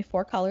come in only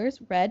 4 colors: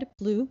 red,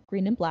 blue,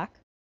 green, and black.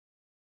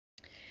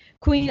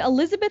 Queen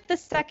Elizabeth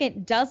II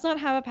does not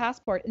have a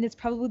passport and is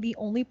probably the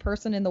only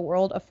person in the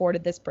world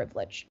afforded this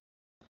privilege.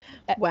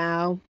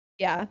 Wow.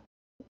 Yeah.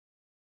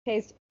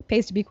 Pays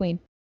to be queen.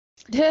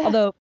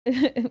 Although,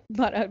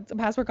 but a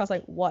passport costs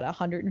like what,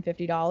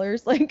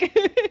 $150? Like,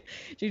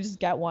 you just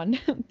get one.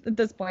 At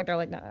this point, they're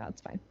like, no,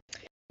 that's fine.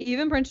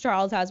 Even Prince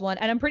Charles has one,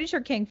 and I'm pretty sure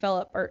King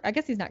Philip, or I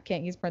guess he's not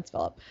king, he's Prince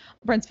Philip.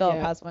 Prince Philip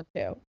has one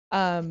too.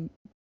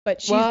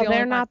 But she's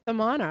they're not the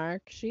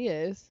monarch. She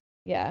is.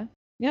 Yeah.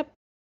 Yep.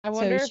 I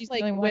wonder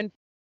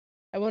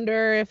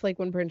if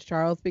when Prince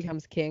Charles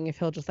becomes king, if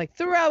he'll just like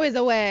throw his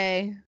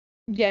away.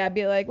 Yeah,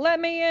 be like, let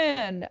me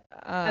in.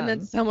 And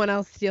then someone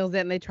else steals it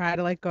and they try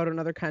to like go to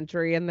another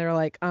country and they're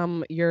like,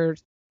 your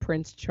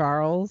Prince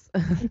Charles.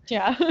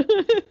 Yeah.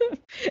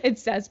 It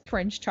says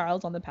Prince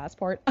Charles on the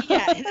passport.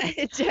 Yeah,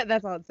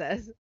 that's all it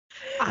says.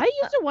 I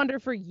used to wonder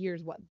for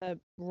years what the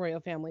royal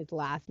family's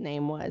last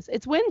name was.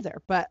 It's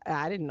Windsor, but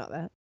I didn't know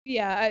that.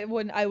 Yeah,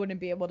 I wouldn't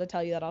be able to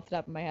tell you that off the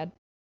top of my head.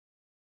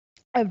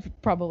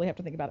 I'd probably have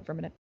to think about it for a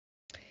minute.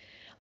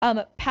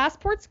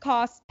 Passport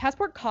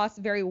costs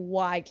vary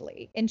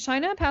widely. In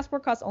China, a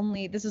passport costs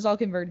only, this is all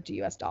converted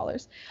to US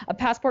dollars. A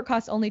passport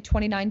costs only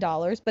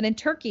 $29, but in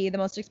Turkey, the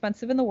most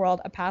expensive in the world,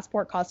 a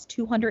passport costs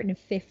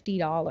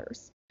 $250.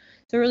 So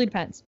it really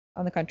depends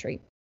on the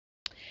country.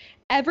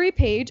 Every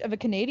page of a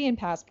Canadian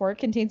passport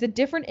contains a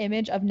different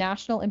image of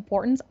national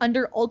importance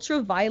under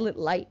ultraviolet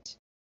light.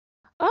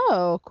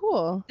 Oh,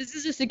 cool. This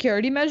is a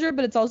security measure,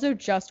 but it's also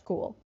just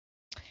cool.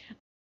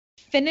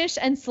 Finnish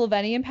and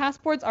Slovenian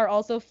passports are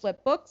also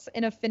flip books.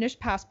 In a Finnish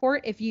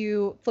passport, if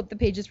you flip the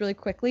pages really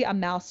quickly, a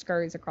mouse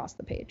scurries across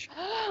the page.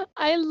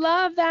 I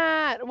love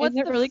that. Isn't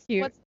it really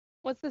cute?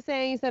 What's the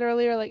saying you said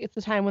earlier? Like, it's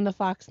the time when the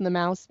fox and the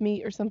mouse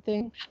meet or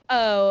something?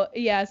 Oh,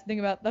 yes, think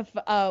about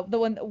the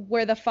one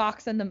where the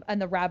fox and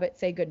the rabbit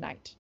say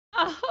goodnight.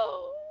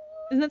 Oh.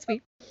 Isn't that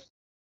sweet?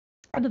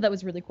 I thought that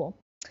was really cool.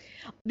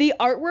 The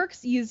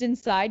artworks used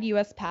inside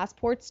U.S.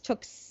 passports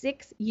took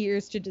 6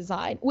 years to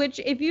design, which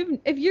if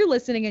you're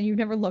listening and you've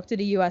never looked at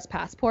a U.S.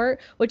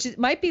 passport, which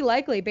might be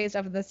likely based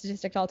off of the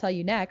statistics I'll tell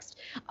you next,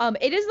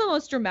 it is the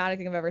most dramatic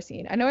thing I've ever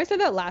seen. I know I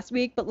said that last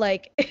week, but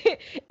like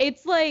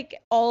it's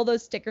like all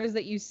those stickers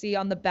that you see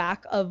on the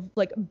back of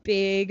like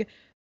big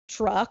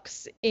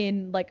trucks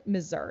in like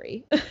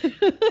Missouri.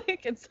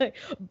 Like it's like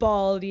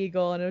bald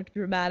eagle and a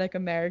dramatic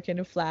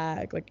American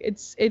flag. Like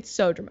it's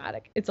so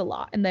dramatic. It's a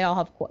lot, and they all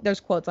have there's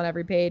quotes on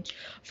every page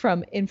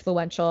from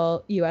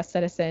influential U.S.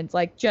 citizens.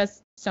 Like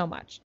just so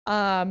much.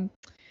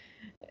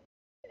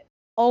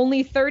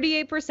 Only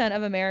 38%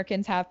 of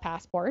Americans have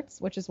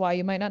passports, which is why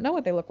you might not know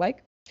what they look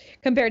like,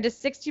 compared to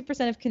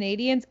 60% of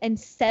Canadians and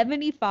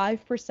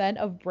 75%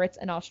 of Brits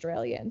and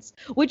Australians,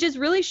 which is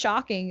really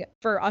shocking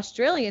for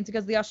Australians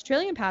because the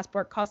Australian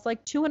passport costs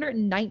like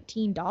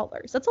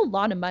 $219. That's a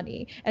lot of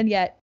money, and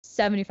yet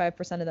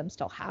 75% of them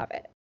still have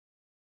it.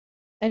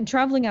 And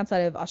traveling outside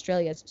of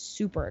Australia is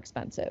super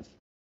expensive.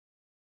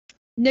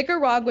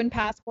 Nicaraguan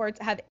passports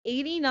have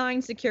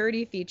 89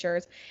 security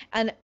features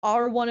and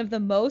are one of the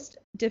most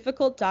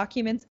difficult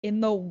documents in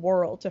the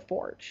world to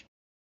forge.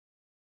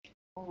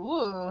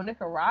 Ooh,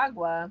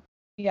 Nicaragua.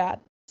 Yeah.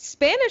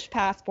 Spanish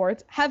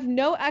passports have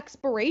no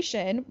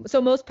expiration. So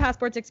most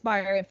passports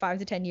expire in 5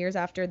 to 10 years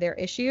after they're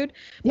issued.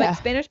 But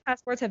Spanish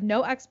passports have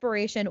no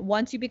expiration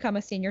once you become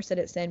a senior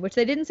citizen, which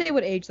they didn't say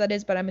what age that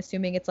is, but I'm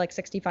assuming it's like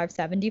 65,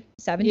 70,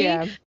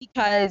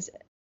 because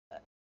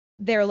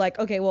they're like,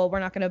 okay, well, we're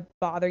not going to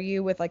bother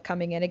you with like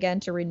coming in again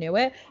to renew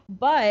it.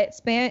 But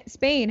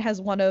Spain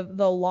has one of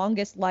the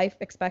longest life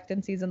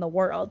expectancies in the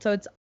world. So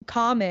it's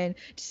common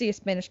to see a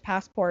Spanish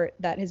passport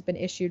that has been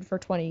issued for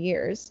 20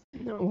 years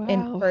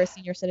for a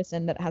senior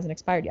citizen that hasn't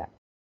expired yet.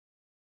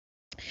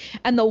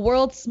 And the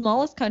world's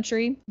smallest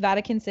country,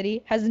 Vatican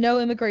City, has no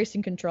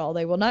immigration control.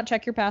 They will not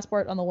check your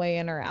passport on the way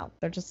in or out.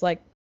 They're just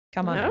like,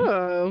 come on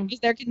in. Because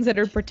they're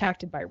considered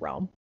protected by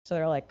Rome. So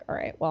they're like, all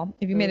right, well,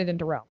 if you made it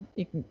into Rome,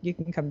 you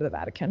can come to the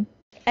Vatican.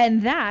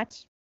 And that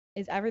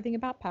is everything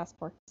about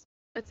passports.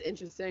 That's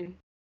interesting.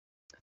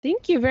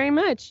 Thank you very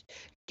much.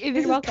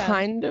 This is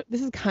kind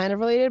of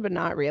related, but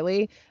not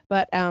really.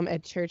 But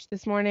at church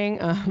this morning,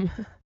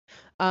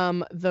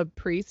 the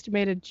priest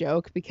made a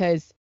joke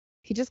because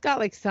he just got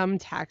like some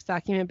tax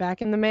document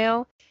back in the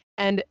mail,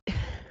 and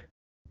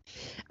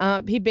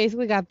he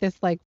basically got this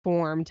like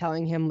form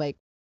telling him like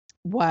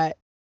what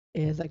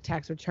his like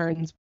tax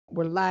returns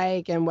were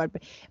like and what,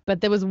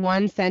 but there was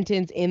one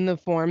sentence in the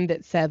form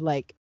that said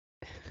like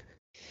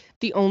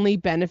the only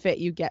benefit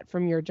you get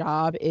from your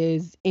job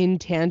is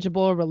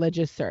intangible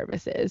religious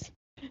services.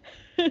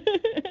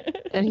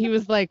 And he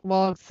was like,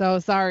 well, so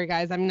sorry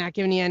guys, I'm not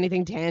giving you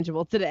anything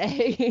tangible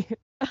today.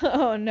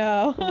 Oh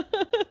no.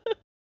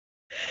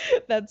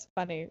 That's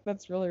funny.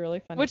 That's really,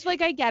 really funny. Which,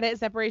 like, I get it,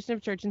 separation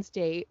of church and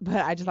state,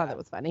 but I just thought that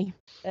was funny.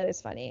 That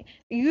is funny.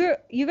 You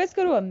guys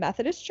go to a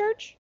Methodist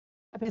church?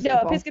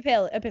 No,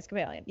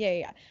 Episcopalian.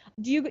 Yeah.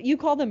 Do you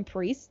call them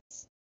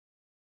priests?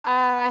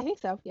 I think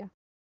so, yeah.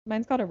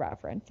 Mine's called a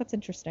reverend. That's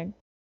interesting.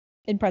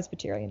 In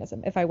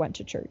Presbyterianism, if I went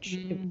to church,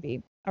 it would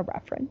be a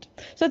reverend.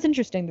 So it's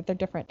interesting that they're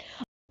different.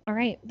 All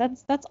right,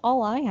 that's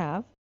all I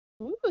have.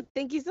 Ooh,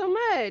 thank you so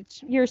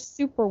much. You're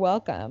super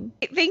welcome.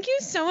 Thank you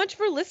so much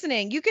for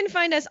listening. You can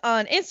find us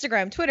on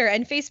Instagram, Twitter,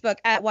 and Facebook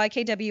at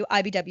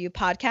YKWIBW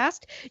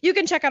Podcast. You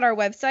can check out our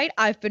website,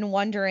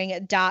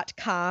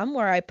 I'veBeenWondering.com,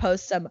 where I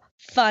post some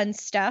fun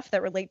stuff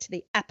that relate to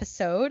the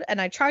episode.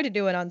 And I try to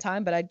do it on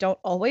time, but I don't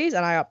always,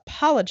 and I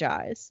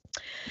apologize.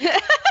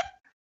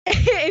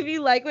 If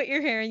you like what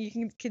you're hearing, you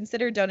can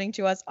consider donating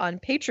to us on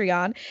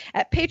Patreon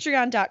at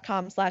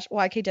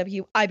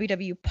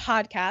patreon.com/YKWIBW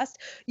podcast.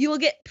 You will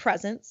get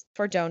presents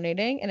for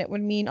donating, and it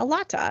would mean a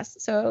lot to us.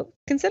 So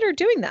consider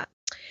doing that.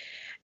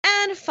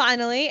 And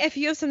finally, if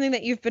you have something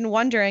that you've been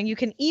wondering, you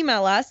can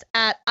email us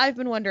at I've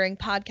been wondering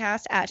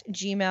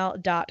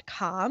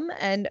podcast@gmail.com,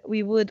 and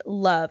we would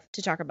love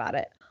to talk about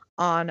it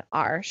on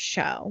our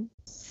show.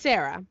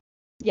 Sarah,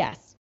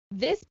 Yes.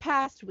 this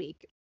past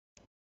week,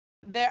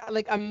 there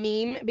like a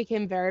meme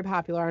became very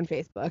popular on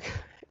Facebook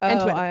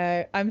and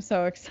Twitter. I'm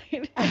so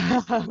excited.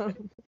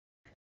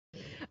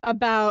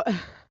 About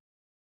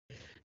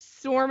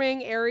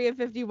storming Area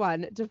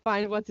 51 to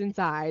find what's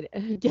inside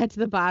and get to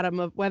the bottom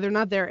of whether or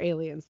not there are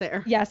aliens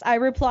there. Yes, I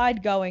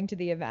replied going to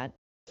the event.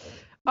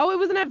 Oh, it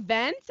was an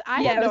event?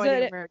 I had no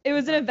idea where it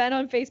was an event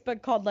on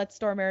Facebook called Let's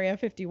Storm Area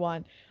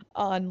 51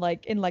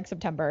 in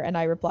September, and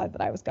I replied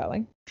that I was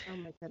going. Oh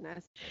my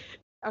goodness.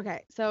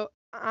 Okay, so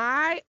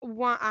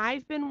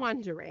I've been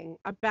wondering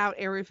about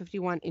Area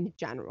 51 in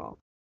general.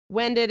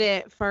 When did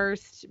it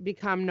first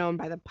become known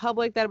by the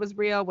public that it was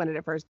real? When did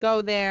it first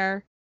go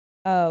there?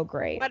 Oh,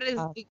 great. What is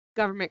the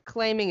government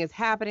claiming is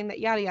happening? That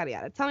yada yada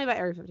yada. Tell me about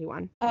Area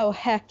 51. Oh,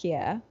 heck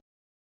yeah.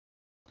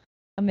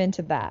 I'm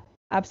into that.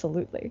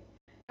 Absolutely.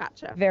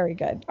 Gotcha. Very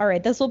good. All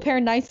right, this will pair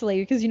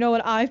nicely because you know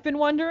what I've been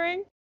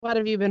wondering? What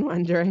have you been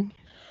wondering?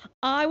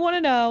 I want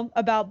to know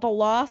about the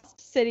lost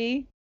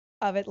city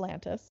of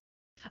Atlantis.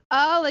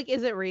 Oh, like,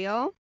 is it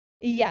real?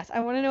 Yes,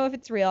 I want to know if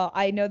it's real.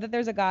 I know that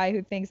there's a guy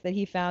who thinks that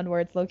he found where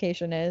its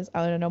location is. I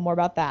want to know more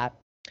about that.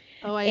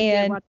 Oh, I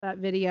did watch that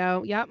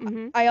video. Yep.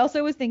 Mm-hmm. I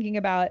also was thinking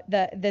about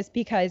this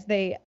because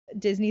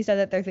Disney said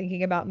that they're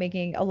thinking about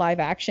making a live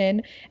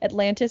action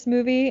Atlantis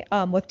movie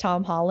with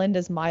Tom Holland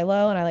as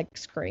Milo, and I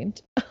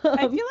screamed. I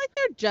feel like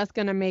they're just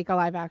gonna make a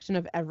live action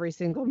of every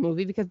single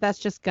movie because that's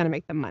just gonna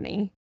make them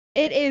money.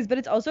 It is, but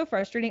it's also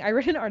frustrating. I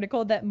read an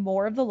article that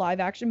more of the live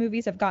action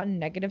movies have gotten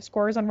negative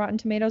scores on Rotten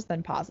Tomatoes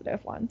than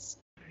positive ones.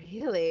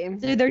 Really?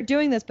 So they're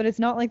doing this, but it's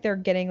not like they're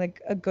getting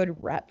a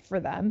good rep for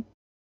them.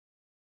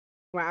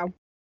 Wow.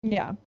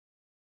 Yeah.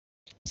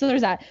 So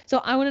there's that. So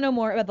I want to know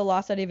more about the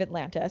lost city of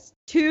Atlantis.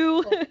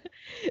 Two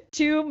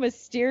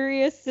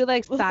mysterious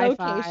sci-fi.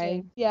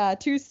 locations. Yeah,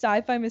 two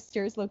sci-fi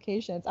mysterious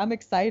locations. I'm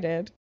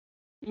excited.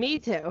 Me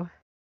too.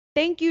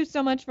 Thank you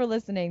so much for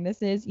listening.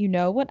 This is You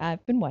Know What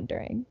I've Been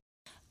Wondering.